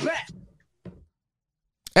and I'm black.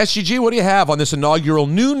 SGG, what do you have on this inaugural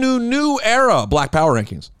new era Black Power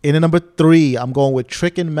Rankings? In at number 3, I'm going with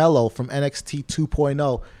Trick and Mello from NXT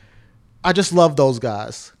 2.0. I just love those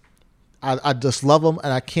guys. I just love them,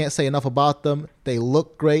 and I can't say enough about them. They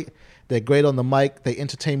look great. They're great on the mic. They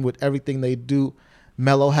entertain with everything they do.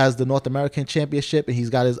 Mello has the North American Championship, and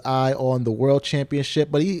he's got his eye on the World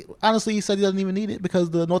Championship. But he said he doesn't even need it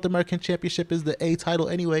because the North American Championship is the A title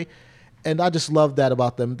anyway. And I just love that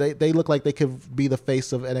about them. They look like they could be the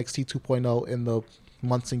face of NXT 2.0 in the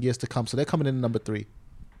months and years to come. So they're coming in at number 3.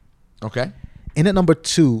 Okay. In at number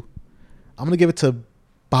 2, I'm going to give it to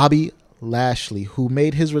Bobby Lashley, who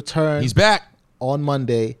made his return. He's back on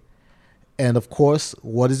Monday. And of course,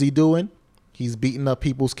 what is he doing? He's beating up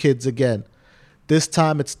people's kids again. This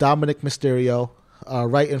time it's Dominic Mysterio,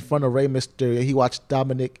 right in front of Rey Mysterio.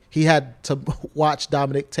 He had to watch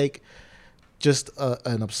Dominic take just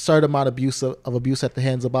an absurd amount of abuse at the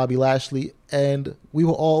hands of Bobby Lashley, and we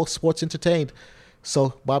were all sports entertained.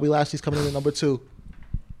 So Bobby Lashley's coming in at number 2.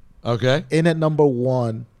 Okay. In at number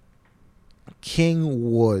 1,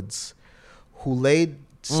 King Woods, who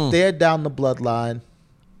stared down the bloodline,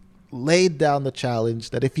 laid down the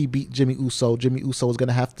challenge that if he beat Jimmy Uso was going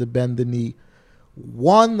to have to bend the knee,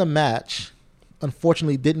 won the match.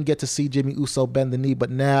 Unfortunately, didn't get to see Jimmy Uso bend the knee,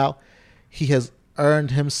 but now he has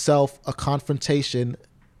earned himself a confrontation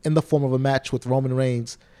in the form of a match with Roman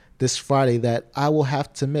Reigns this Friday that I will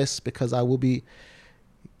have to miss because I will be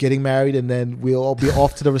getting married and then we'll all be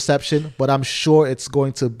off to the reception, but I'm sure it's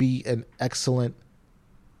going to be an excellent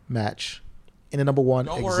match. In the number 1,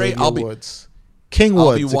 don't worry, Woods. King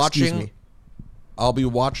Woods, excuse me. I'll be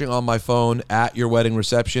watching on my phone at your wedding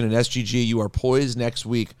reception. And SGG, you are poised next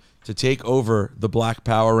week to take over the Black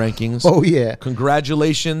Power Rankings. Oh, yeah.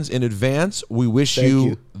 Congratulations in advance. We wish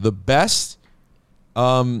you the best.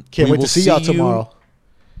 Can't wait to see y'all tomorrow.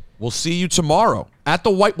 We'll see you tomorrow at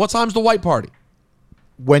the white. What time's the white party?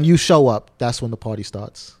 When you show up, that's when the party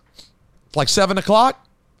starts. It's like 7 o'clock?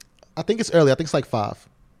 I think it's early. I think it's like 5.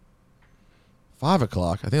 5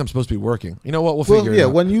 o'clock? I think I'm supposed to be working. You know what? We'll figure it out. Yeah,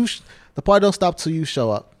 when the party don't stop till you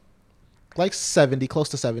show up. Like 70, close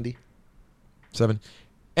to 70. 7.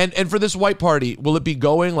 And for this white party, will it be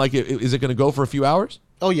going? Like, is it going to go for a few hours?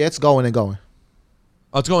 Oh, yeah, it's going and going.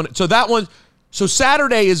 Oh, it's going. So that one. So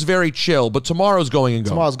Saturday is very chill, but tomorrow's going and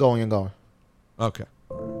going. Tomorrow's going and going. Okay.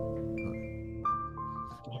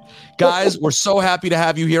 Guys, we're so happy to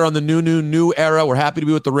have you here on the new era. We're happy to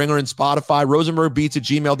be with The Ringer and Spotify.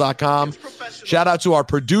 RosenbergBeats@gmail.com. Shout out to our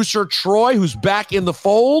producer, Troy, who's back in the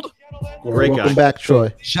fold. Great guy. Welcome back,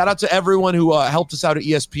 Troy. Shout out to everyone who helped us out at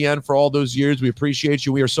ESPN for all those years. We appreciate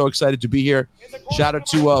you. We are so excited to be here. Shout out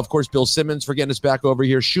to, of course, Bill Simmons for getting us back over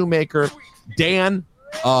here. Shoemaker, Dan,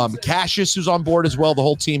 Cassius, who's on board as well. The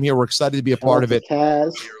whole team here. We're excited to be a part of it.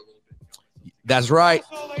 Kaz. That's right.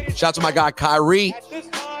 Shout out to my guy, Kyrie.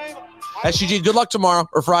 SGG, good luck tomorrow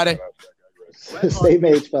or Friday. Stay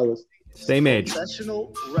Mage, fellas. Stay Mage.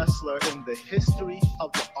 Professional wrestler in the history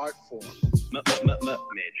of the art form. Mage.